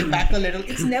little, you take back a little.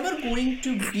 It's never going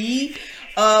to be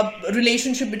a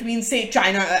relationship between, say,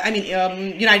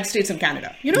 United States and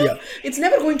Canada. It's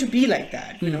never going to be like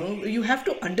that. You have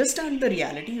to understand the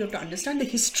reality. You have to understand the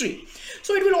history.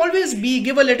 So it will always be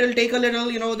give a little, take a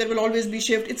little. There will always be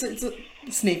shift. It's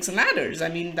snakes and ladders. I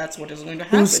mean, that's what is going to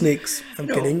happen. Who's snakes? I'm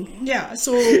kidding. Yeah.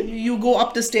 So you go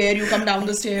up the stair, you come down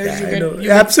the stairs.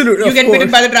 Absolutely. You get bitten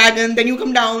by the dragon. Then you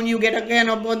come down. You get again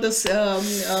up on the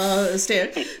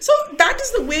stair. So that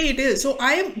is the way it is. So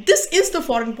this is the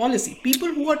foreign policy. People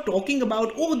who are talking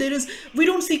about, we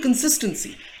don't see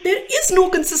consistency. There is no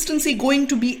consistency going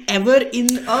to be ever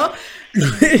in a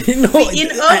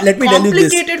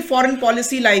complicated foreign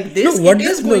policy like this. It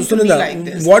is going to be like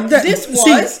this. This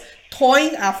was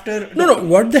thawing after. No.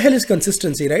 What the hell is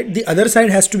consistency, right? The other side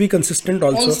has to be consistent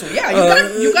also. Yeah,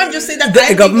 you can't just say that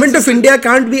the government of India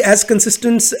can't be as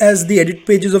consistent as the edit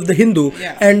pages of the Hindu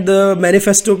and the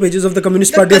manifesto pages of the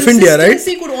Communist Party of India, right?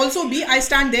 Consistency could also be I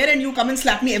stand there and you come and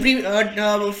slap me every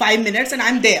 5 minutes and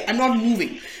I'm there. I'm not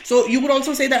moving. So you could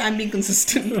also say that I'm being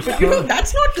consistent. But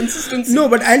that's not consistency. No,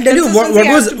 but I'll tell you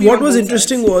what was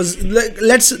interesting was, like,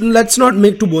 let's not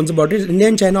make two bones about it. India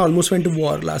and China almost went to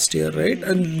war last year, right?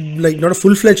 And like not a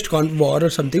full-fledged war or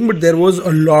something, but there was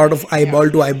a lot of eyeball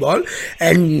to eyeball,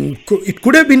 and it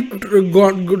could have been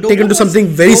taken to something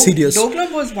very serious.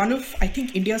 Doklam was one of, I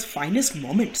think, India's finest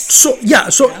moments. So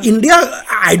India,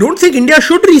 I don't think India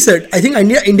should reset. I think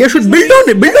India should build on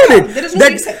it. There is no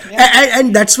reset.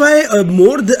 And that's why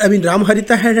Ram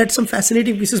Harita had some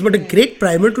fascinating pieces, but a great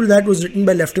primer to that was written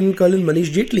by Lieutenant Colonel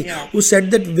Manish Jaitley, who said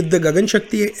that with the Gagan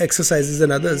Shakti exercises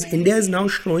and others, India is now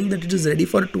showing that it is ready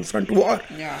for a two-front war.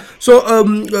 So,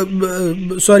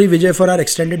 sorry Vijay for our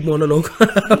extended monologue,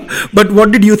 but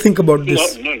what did you think about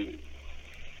this?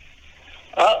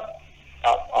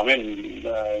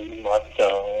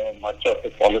 Much of the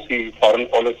foreign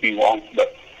policy wants,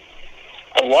 but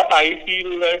what I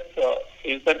feel that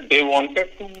is that they wanted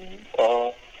to.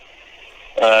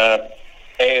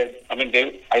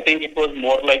 I think it was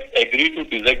more like agree to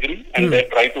disagree, and they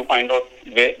try to find out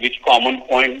which common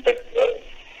point that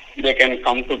they can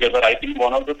come together. I think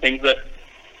one of the things that,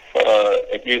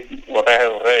 at least what I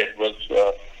have read, was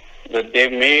that they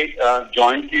may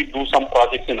jointly do some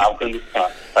projects in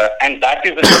Afghanistan, and that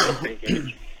is an interesting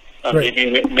thing.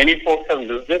 Maybe many folks have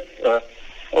missed it,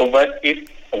 but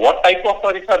what type of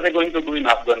projects are they going to do in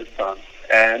Afghanistan?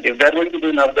 And if they're going to do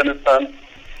in Afghanistan,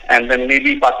 and then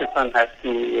maybe Pakistan has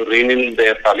to rein in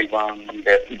their Taliban and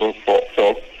those folks.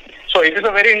 So it is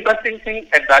a very interesting thing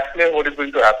at that place what is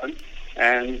going to happen.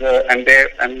 And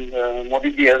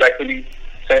Modi ji has actually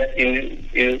said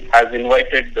has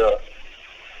invited the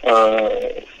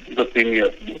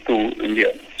premier to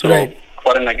India. So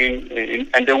for and again,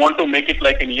 and they want to make it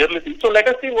like a yearly thing. So let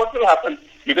us see what will happen,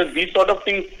 because these sort of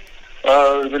things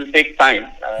will take time,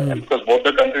 because both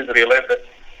the countries realize that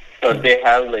they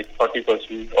have like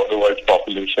 40% of the world's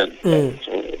population.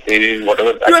 So they,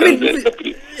 whatever.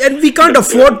 And we can't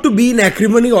afford to be in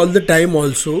acrimony all the time.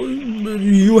 Also,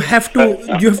 you have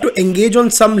to engage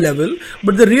on some level.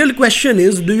 But the real question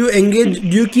is, do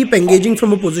you keep engaging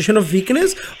from a position of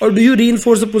weakness, or do you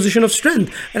reinforce a position of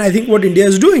strength? And I think what India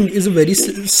is doing is a very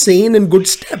sane and good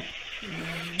step.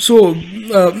 So,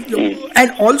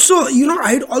 and also,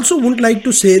 I also would like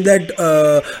to say that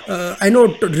I know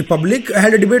Republic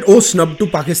had a debate, snub to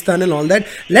Pakistan and all that.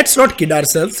 Let's not kid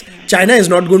ourselves. China is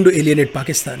not going to alienate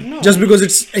Pakistan just because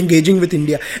it's engaging with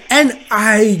India. And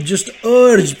I just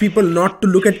urge people not to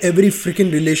look at every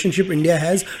freaking relationship India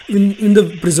has with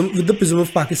the prism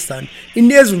of Pakistan.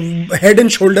 India is head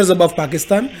and shoulders above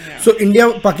Pakistan. So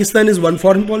Pakistan is one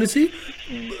foreign policy.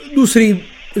 Dusri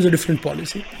is a different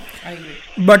policy. I agree.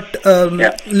 But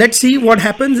let's see what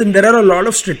happens, and there are a lot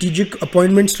of strategic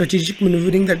appointments, strategic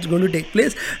maneuvering that's going to take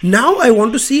place. Now I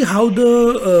want to see how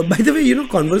the by the way,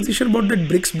 conversation about that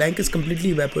BRICS bank is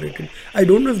completely evaporated. I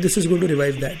don't know if this is going to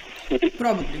revive that.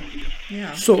 Probably.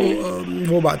 Yeah. So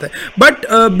वो बात है. But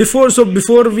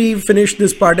before we finish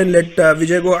this part and let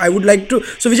Vijay go, I would like to.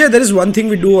 So Vijay, there is one thing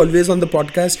we do always on the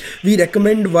podcast. We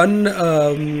recommend one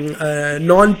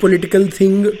non-political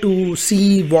thing to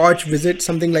see, watch, visit,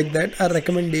 something like that. Our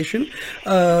recommendation.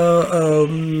 I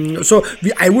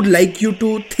would like you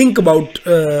to think about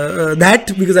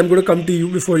that, because I'm going to come to you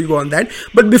before you go on that.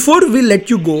 But before we let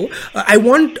you go, I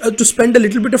want to spend a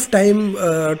little bit of time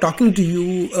talking to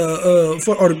you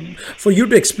for you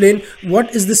to explain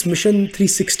what is this Mission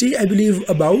 360, I believe,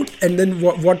 about, and then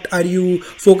what are you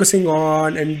focusing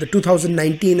on, and the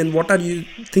 2019, and what are you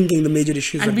thinking the major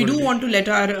issues? And we do want to let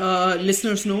our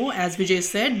listeners know, as Vijay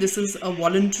said, this is a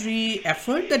voluntary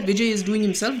effort that Vijay is doing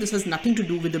himself. This has nothing to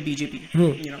do with the BJP.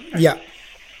 Yeah.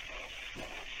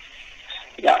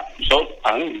 So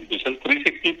Mission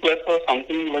 360 plus or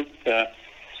something like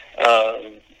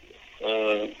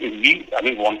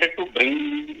we wanted to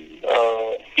bring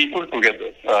people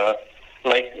together,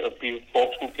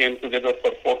 folks who came together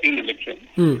for 14 elections.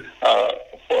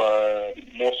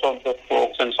 Most of the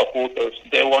folks and supporters,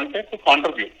 they wanted to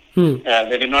contribute.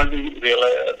 They did not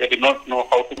realize, they did not know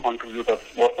how to contribute or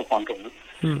what to contribute.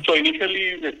 So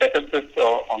initially we set up this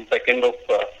on 2nd of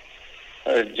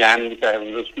Jan, which I have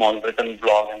a small written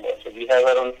blog, and also we have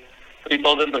around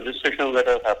 3,000 registrations that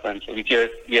have happened. So we are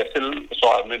still. So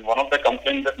one of the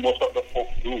complaints that most of the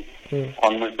folks do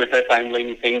on my Twitter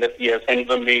timeline is saying that we have sent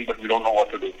the mail, but we don't know what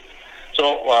to do.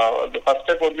 So the first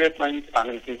step would be I'm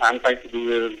trying to do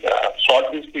is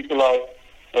sort these people out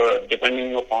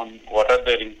depending upon what are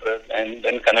their interests, and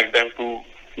then connect them to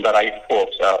the right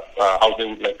folks, how they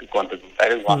would like to contribute.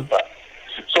 That is one part.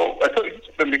 So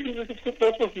the Mission 360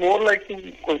 Plus was more like to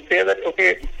say that,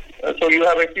 okay, so you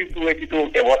have achieved 282,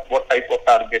 okay, what type of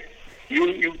target?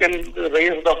 You can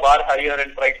raise the bar higher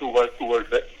and try to work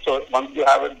towards it. So once you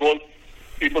have a goal,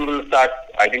 people will start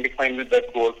identifying with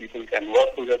that goal. People can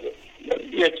work together.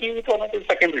 You achieve it or not is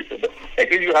secondary. But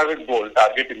at least you have a goal,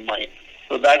 target in mind.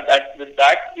 So with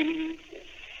that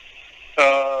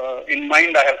in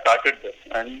mind, I have started this,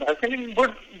 and I think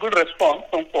good response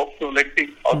from folks. So let's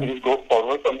see how things go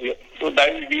forward from here. So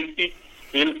that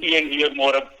we'll see and hear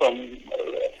more from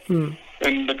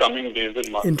in the coming days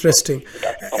and months. Interesting.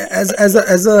 As a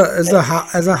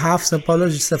half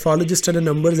psephologist and a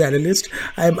numbers analyst,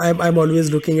 I'm always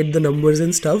looking at the numbers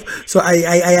and stuff. So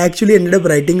I actually ended up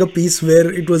writing a piece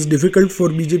where it was difficult for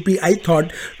BJP, I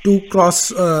thought, to cross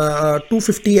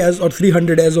 250 or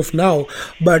 300 as of now.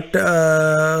 But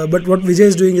what Vijay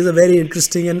is doing is a very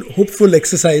interesting and hopeful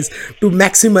exercise to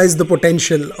maximize the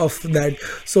potential of that.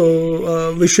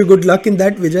 So wish you good luck in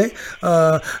that, Vijay.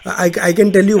 I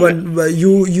can tell you one.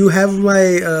 You have my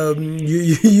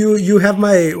you have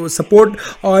my support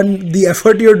on the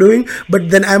effort you're doing, but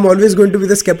then I'm always going to be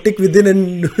the skeptic within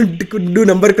and do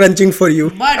number crunching for you.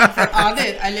 But for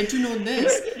Aadit, I'll let you know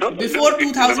this. Before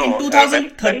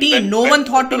 2013, no one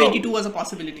thought 282 was a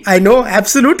possibility. I know,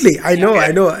 absolutely. I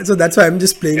know. So that's why I'm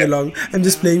just playing along. I'm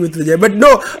just playing with Vijay. But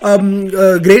no,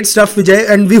 great stuff, Vijay.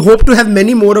 And we hope to have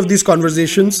many more of these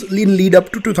conversations in lead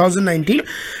up to 2019.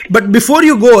 But before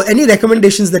you go, any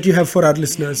recommendations that you have for our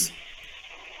listeners?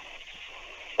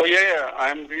 Oh yeah.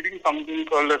 I'm reading something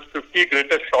called as 50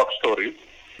 Greatest Short Stories.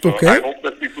 Okay. I hope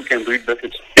that people can read that.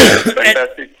 It's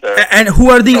fantastic. And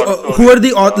who are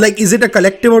the like? Is it a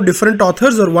collective of different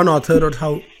authors or one author, or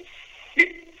how?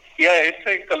 Yeah, it's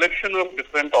a collection of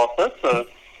different authors.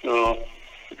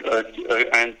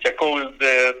 And Chekhov is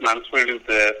there, Mansfield is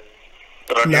there,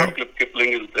 Rudyard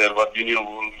Kipling is there, Virginia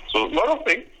Woolf. So a lot of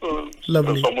things.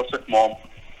 Lovely. Somerset Maugham.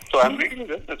 So I'm reading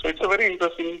this. So it's a very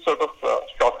interesting sort of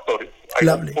short story. I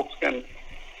Lovely. hope folks can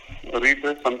read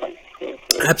this sometime.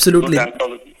 Absolutely.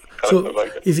 So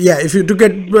if you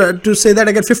get to say that,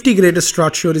 I get 50 greatest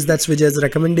short stories. That's Vijay's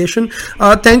recommendation.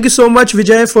 Thank you so much,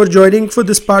 Vijay, for joining for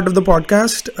this part of the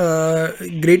podcast.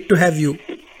 Great to have you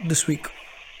this week.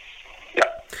 Yeah,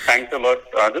 thanks a lot,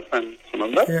 Aadit and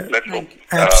Sunanda. Yeah. Let's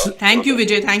hope. Thank you,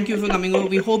 Vijay. Thank you for coming over.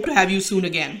 We hope to have you soon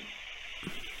again.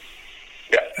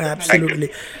 Yeah, absolutely.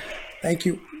 Thank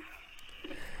you.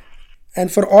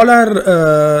 And for all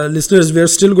our listeners, we are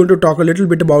still going to talk a little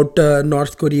bit about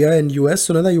North Korea and US.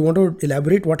 Sunanda, you want to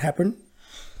elaborate what happened?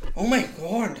 Oh my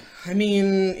God. I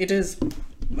mean, it is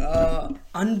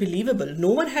unbelievable. No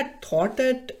one had thought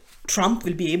that Trump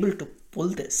will be able to pull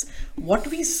this. What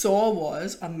we saw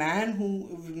was a man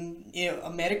who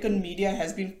American media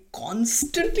has been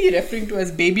constantly referring to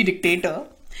as baby dictator.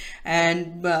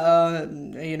 And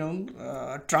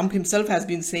Trump himself has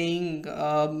been saying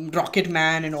rocket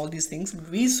man and all these things.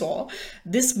 We saw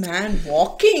this man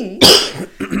walking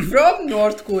from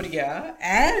North Korea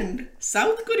and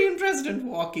South Korean president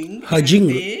walking,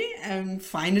 and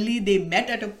finally they met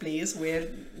at a place where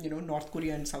North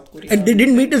Korea and South Korea, and they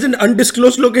didn't meet as an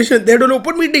undisclosed location. They had an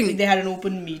open meeting. They had an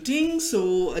open meeting.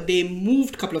 So they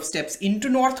moved a couple of steps into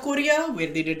North Korea where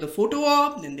they did the photo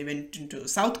op. Then they went into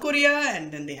South Korea,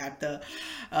 and then they had the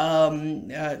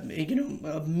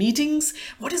meetings.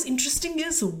 What is interesting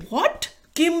is what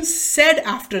Kim said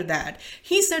after that.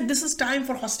 He said this is time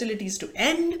for hostilities to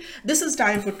end. This is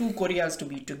time for two Koreas to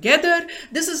be together.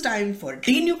 This is time for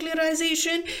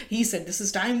denuclearization. He said this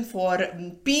is time for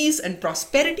peace and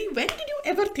prosperity. When did you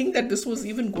ever think that this was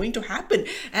even going to happen?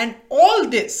 And all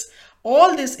this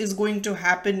is going to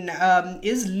happen,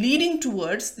 is leading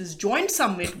towards this joint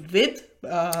summit with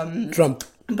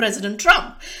President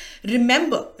Trump.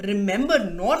 Remember,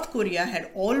 North Korea had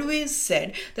always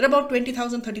said there are about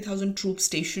 20,000, 30,000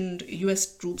 US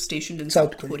troops stationed in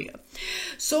South Korea.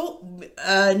 So,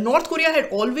 North Korea had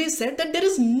always said that there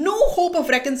is no hope of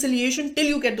reconciliation till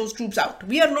you get those troops out.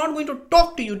 We are not going to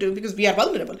talk to you because we are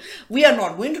vulnerable. We are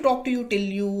not going to talk to you till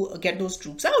you get those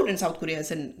troops out. And South Korea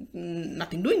said,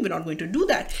 nothing doing, we're not going to do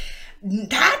that.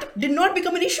 that did not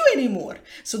become an issue anymore.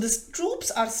 So these troops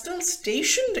are still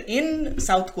stationed in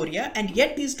South Korea, and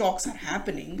yet these talks are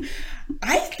happening.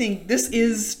 I think this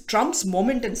is Trump's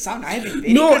moment in sun. I have been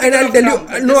very No, and critical I'll of tell Trump, you,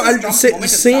 but no, this is I'll Trump's say moment in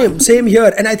sun. same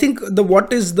here. And I think the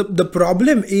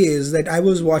problem is that I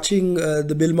was watching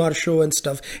the Bill Maher show and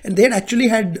stuff, and they had actually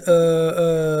had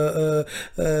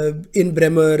in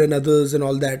Bremer and others and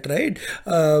all that, right?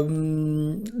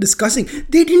 Discussing.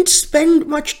 They didn't spend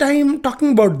much time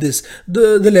talking about this.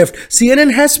 The left,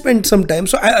 CNN has spent some time,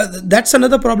 so that's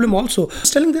another problem also. I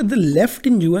was telling that the left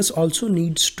in US also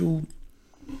needs to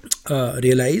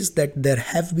realize that there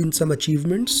have been some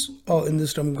achievements in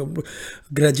this term,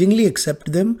 grudgingly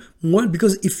accept them more,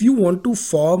 because if you want to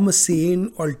form a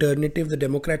sane alternative, the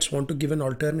Democrats want to give an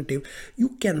alternative, you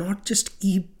cannot just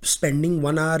keep spending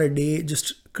 1 hour a day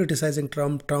just criticizing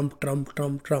Trump.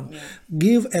 Yeah.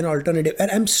 Give an alternative,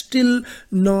 and I'm still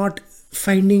not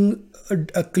finding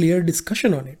a clear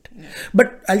discussion on it. Yeah.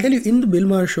 But I'll tell you, in the Bill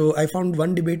Maher show, I found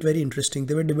one debate very interesting.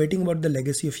 They were debating about the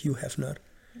legacy of Hugh Hefner.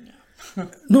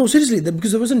 No, seriously,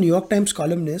 because there was a New York Times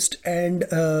columnist, and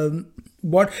there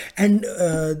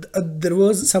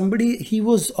was somebody, he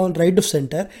was on right of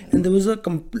center, and there was a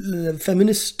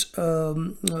feminist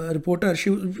reporter. She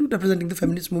was representing the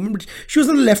feminist movement, but she was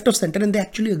on the left of center, and they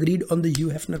actually agreed on the Hugh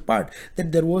Hefner part,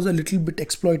 that there was a little bit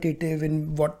exploitative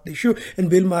in what they show. And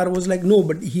Bill Maher was like, no,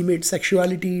 but he made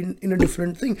sexuality in a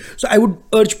different thing. So I would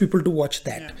urge people to watch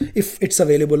that, if it's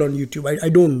available on YouTube. I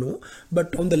don't know,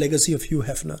 but on the legacy of Hugh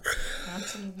Hefner.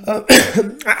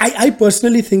 I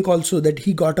personally think also that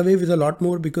he got away with a lot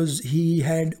more because he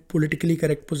had politically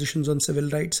correct positions on civil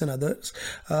rights and others,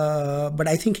 but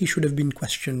I think he should have been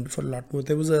questioned for a lot more.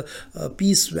 There was a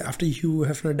piece after Hugh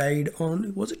Hefner died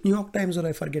on, was it New York Times or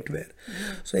I forget where.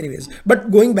 So anyways,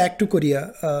 but going back to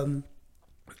Korea,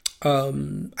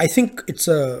 I think it's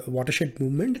a watershed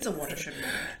movement. It's a watershed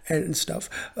movement and stuff,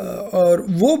 और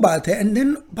वो बात है. And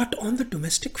then, but on the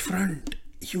domestic front,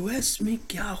 US में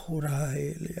क्या हो रहा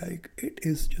है? Like, it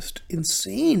is just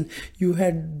insane. You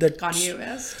had that Kanye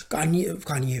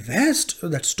West,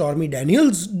 that Stormy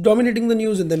Daniels dominating the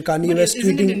news, and then Kanye West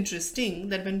isn't tweeting. It interesting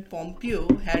that when Pompeo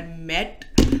had met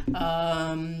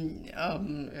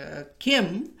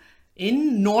Kim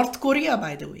in North Korea,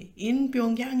 by the way, in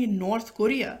Pyongyang, in North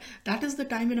Korea, that is the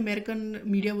time when American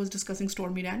media was discussing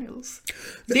Stormy Daniels.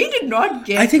 They did not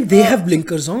get... I think they have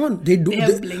blinkers on. They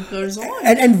have blinkers on.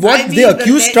 And what they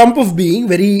accuse Trump of being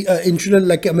very insular,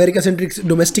 like America-centric,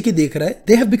 domestic hi dekh raha hai.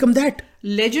 They have become that.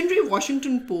 Legendary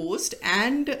Washington Post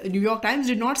and New York Times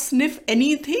did not sniff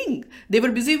anything. They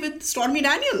were busy with Stormy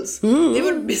Daniels. They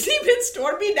were busy with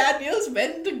Stormy Daniels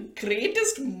when the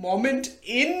greatest moment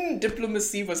in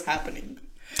diplomacy was happening.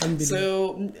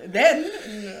 So then,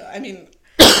 I mean,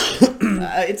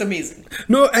 it's amazing.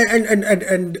 No,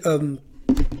 and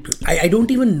I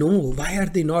don't even know why are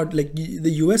they not, like,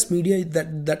 the US media,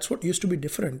 that's what used to be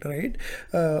different, right?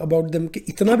 About them कि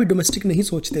इतना भी domestic नहीं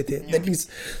सोचते थे. At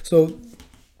least, so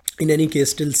in any case,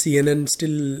 still CNN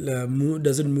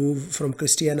doesn't move from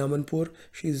Christiane Amanpour.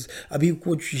 She's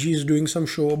doing some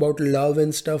show about love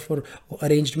and stuff, or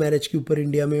arranged marriage के ऊपर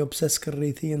India में obsess कर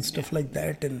रही थी and stuff like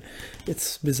that, and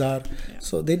it's bizarre.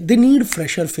 So they need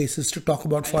fresher faces to talk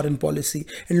about foreign policy,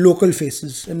 and local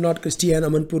faces, and not Christiane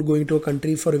Amanpour going to a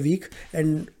country for a week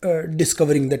and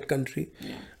discovering that country.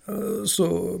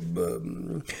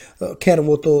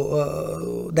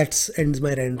 That ends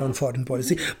my rant on foreign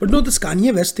policy. But no, this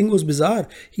Kanye West thing was bizarre.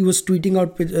 He was tweeting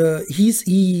out, he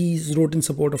wrote in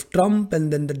support of Trump,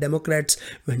 and then the Democrats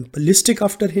went ballistic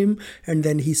after him, and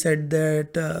then he said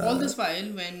that all this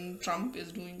while when Trump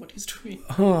is doing what he's doing.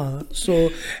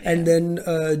 And then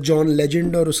John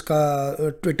Legend or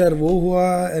uska Twitter wo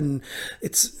hua, and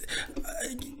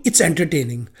it's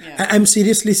entertaining. I'm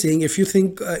seriously saying, if you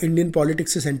think Indian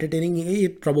politics is entertaining,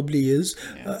 it probably is.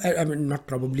 I mean, not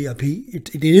probably, abhi,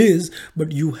 it is,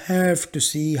 but you have to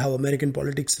see how American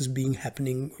politics is being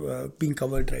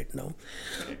covered right now.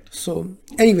 So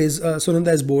anyways,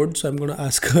 Sunanda is bored, so I'm going to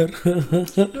ask her.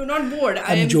 No, not bored.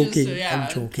 I'm joking. I'm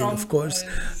joking, of course.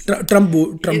 Trump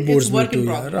bores me too.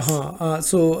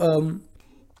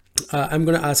 I'm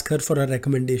going to ask her for her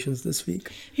recommendations this week.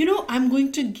 You know, I'm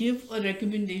going to give a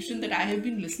recommendation that I have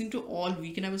been listening to all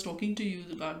week, and I was talking to you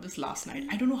about this last night.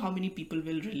 I don't know how many people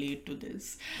will relate to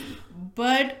this,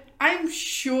 but I'm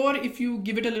sure if you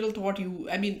give it a little thought,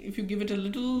 if you give it a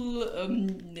little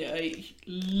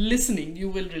listening, you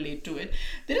will relate to it.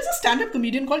 There is a stand-up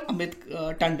comedian called Amit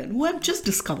Tandon, who I've just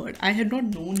discovered. I had not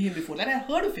known him before. Like, I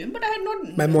heard of him, but I had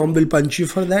not. My mom will punch you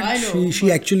for that. I know,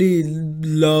 she actually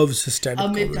loves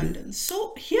stand-up Amit comedy. Tandon.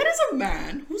 So here is a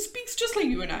man who speaks just like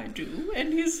you and I do,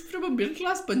 and he's from a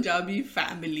middle-class Punjabi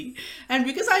family. And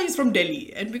because he's from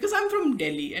Delhi, and because I'm from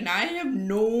Delhi, and I have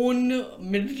known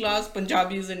middle-class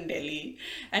Punjabis in Delhi,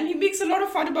 and he makes a lot of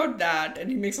fun about that, and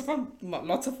he makes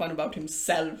lots of fun about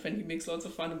himself, and he makes lots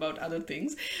of fun about other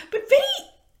things, but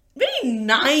very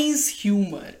nice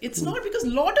humor. It's not, because a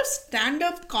lot of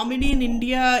stand-up comedy in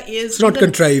India is... It's not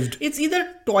contrived. It's either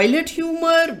toilet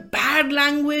humor, bad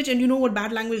language, and you know what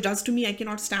bad language does to me? I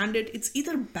cannot stand it. It's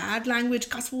either bad language,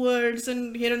 cuss words,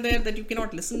 and here and there that you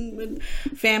cannot listen with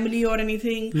family or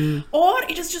anything, or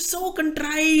it is just so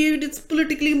contrived, it's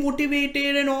politically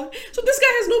motivated and all. So this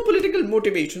guy has no political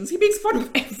motivations. He makes fun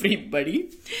of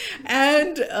everybody,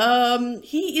 and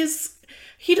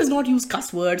he does not use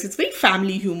cuss words. It's very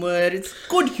family humor. It's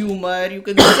good humor. You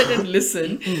can sit and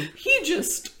listen.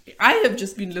 I have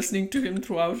just been listening to him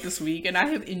throughout this week, and I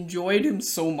have enjoyed him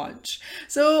so much.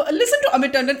 So listen to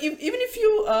Amit Tandon, even if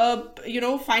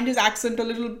you find his accent a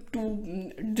little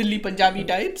too Delhi Punjabi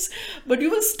types, but you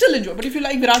will still enjoy. But if you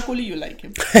like Virat Kohli, you like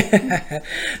him.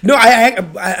 No,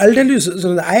 I'll tell you,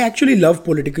 Sunanda, I actually love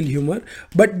political humor,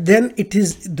 but then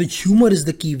the humor is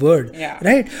the key word,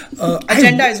 right?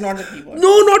 Agenda is not the key word.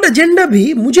 No, not agenda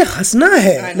bhi. Mujhe hasna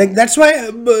hai. Like, that's why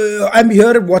I'm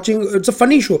here watching. It's a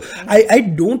funny show.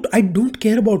 I don't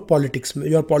care about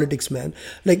your politics, man.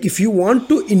 Like, if you want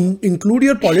to include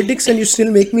your politics and you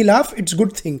still make me laugh, it's a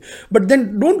good thing. But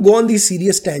then don't go on these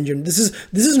serious tangent. This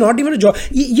is not even a job.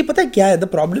 Ye pata hai kya hai? The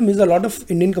problem is a lot of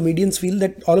Indian comedians feel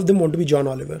that all of them want to be John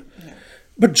Oliver. Yeah.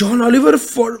 But John Oliver,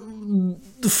 for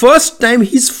the first time,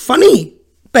 he's funny.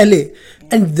 Pehle.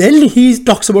 And then he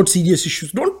talks about serious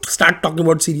issues. Don't start talking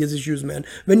about serious issues, man,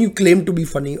 when you claim to be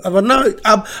funny. Warna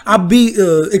aap bhi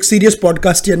ek serious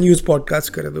podcast ya news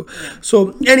podcast kar do.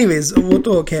 So anyways, wo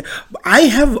to okay. I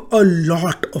have a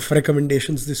lot of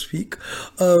recommendations this week.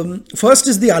 First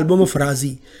is the album of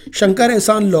Razi. Shankar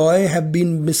Ehsaan Loy have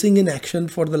been missing in action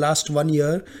for the last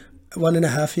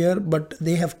 1.5 year, but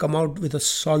they have come out with a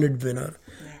solid winner.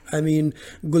 I mean,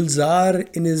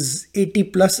 Gulzar in his 80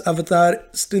 plus avatar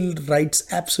still writes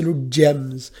absolute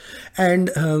gems. And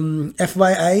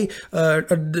FYI,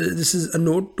 this is a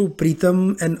note to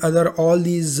Preetham and all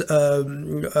these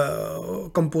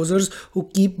composers who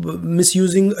keep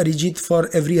misusing Arijit for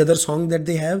every other song that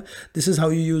they have. This is how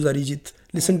you use Arijit.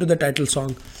 Listen to the title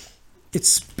song.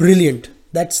 It's brilliant.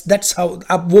 That's how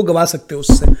आप वो गवा सकते हो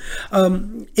उससे.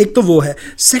 एक तो वो है.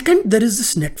 Second, there is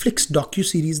this Netflix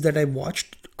docu-series that I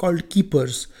watched called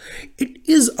Keepers. It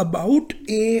is about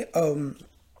a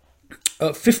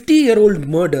 50-year-old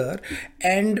murder,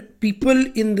 and people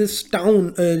in this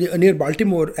town near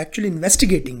Baltimore actually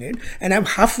investigating it, and I'm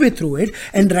halfway through it,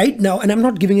 and right now, and I'm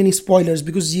not giving any spoilers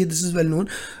because this is well known,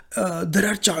 there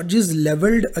are charges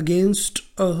leveled against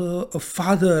a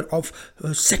father of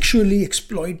sexually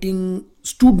exploiting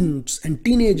students and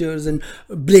teenagers and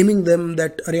blaming them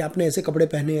that अरे आपने ऐसे कपड़े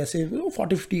पहने ऐसे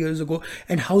 40-50 years ago,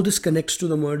 and how this connects to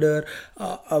the murder.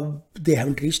 They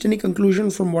haven't reached any conclusion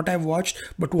from what I've watched,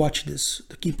 but watch this,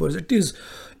 The Keepers. It is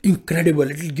incredible.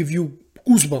 It will give you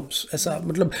goosebumps. ऐसा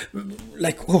मतलब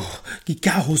like कि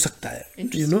क्या हो सकता है,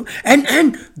 you know,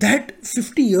 and that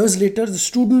 50 years later the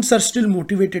students are still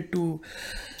motivated to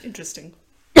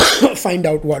find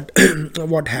out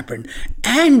what happened.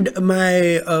 And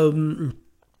my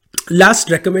last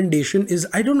recommendation is,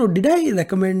 I don't know, did I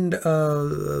recommend there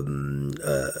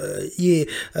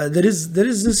is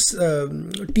this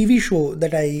TV show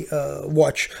that I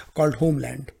watch called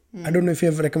Homeland. I don't know if you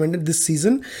have recommended this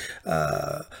season.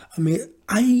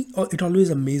 It always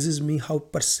amazes me how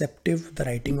perceptive the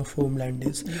writing of Homeland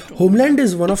is. Homeland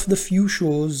is one of the few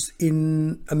shows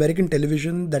in American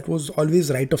television that was always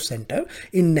right of center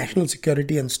in national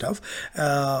security and stuff.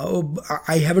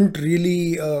 I haven't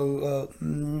really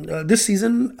this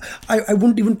season, I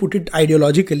won't even put it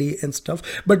ideologically and stuff,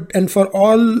 and for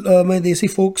all my Desi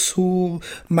folks who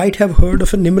might have heard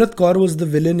of Nimrat Kaur was the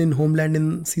villain in Homeland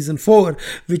in season 4,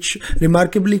 which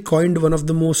remarkably coined one of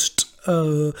the most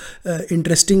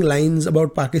interesting lines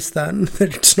about Pakistan,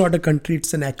 that it's not a country,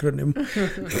 it's an acronym.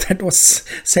 That was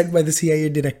said by the CIA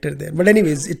director there. But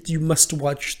anyways, you must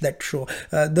watch that show.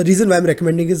 The reason why I'm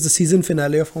recommending is the season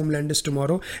finale of Homeland is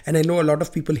tomorrow, and I know a lot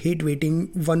of people hate waiting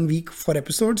 1 week for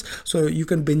episodes, so you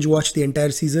can binge watch the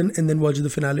entire season and then watch the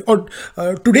finale, or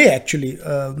today actually,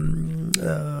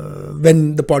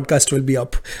 when the podcast will be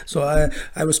up. So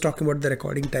I was talking about the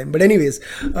recording time, but anyways,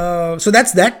 so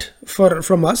that's that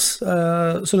from us.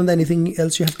 Sunanda, anything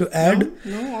else you have to add?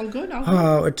 No, all good.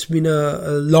 It's been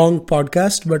a long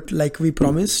podcast, but like we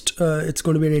promised, it's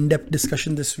going to be an in-depth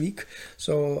discussion this week.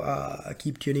 So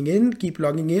keep tuning in, keep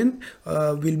logging in.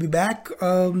 We'll be back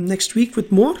next week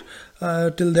with more.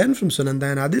 Till then, from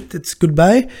Sunanda and Aadit, it's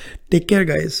goodbye. Take care,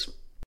 guys.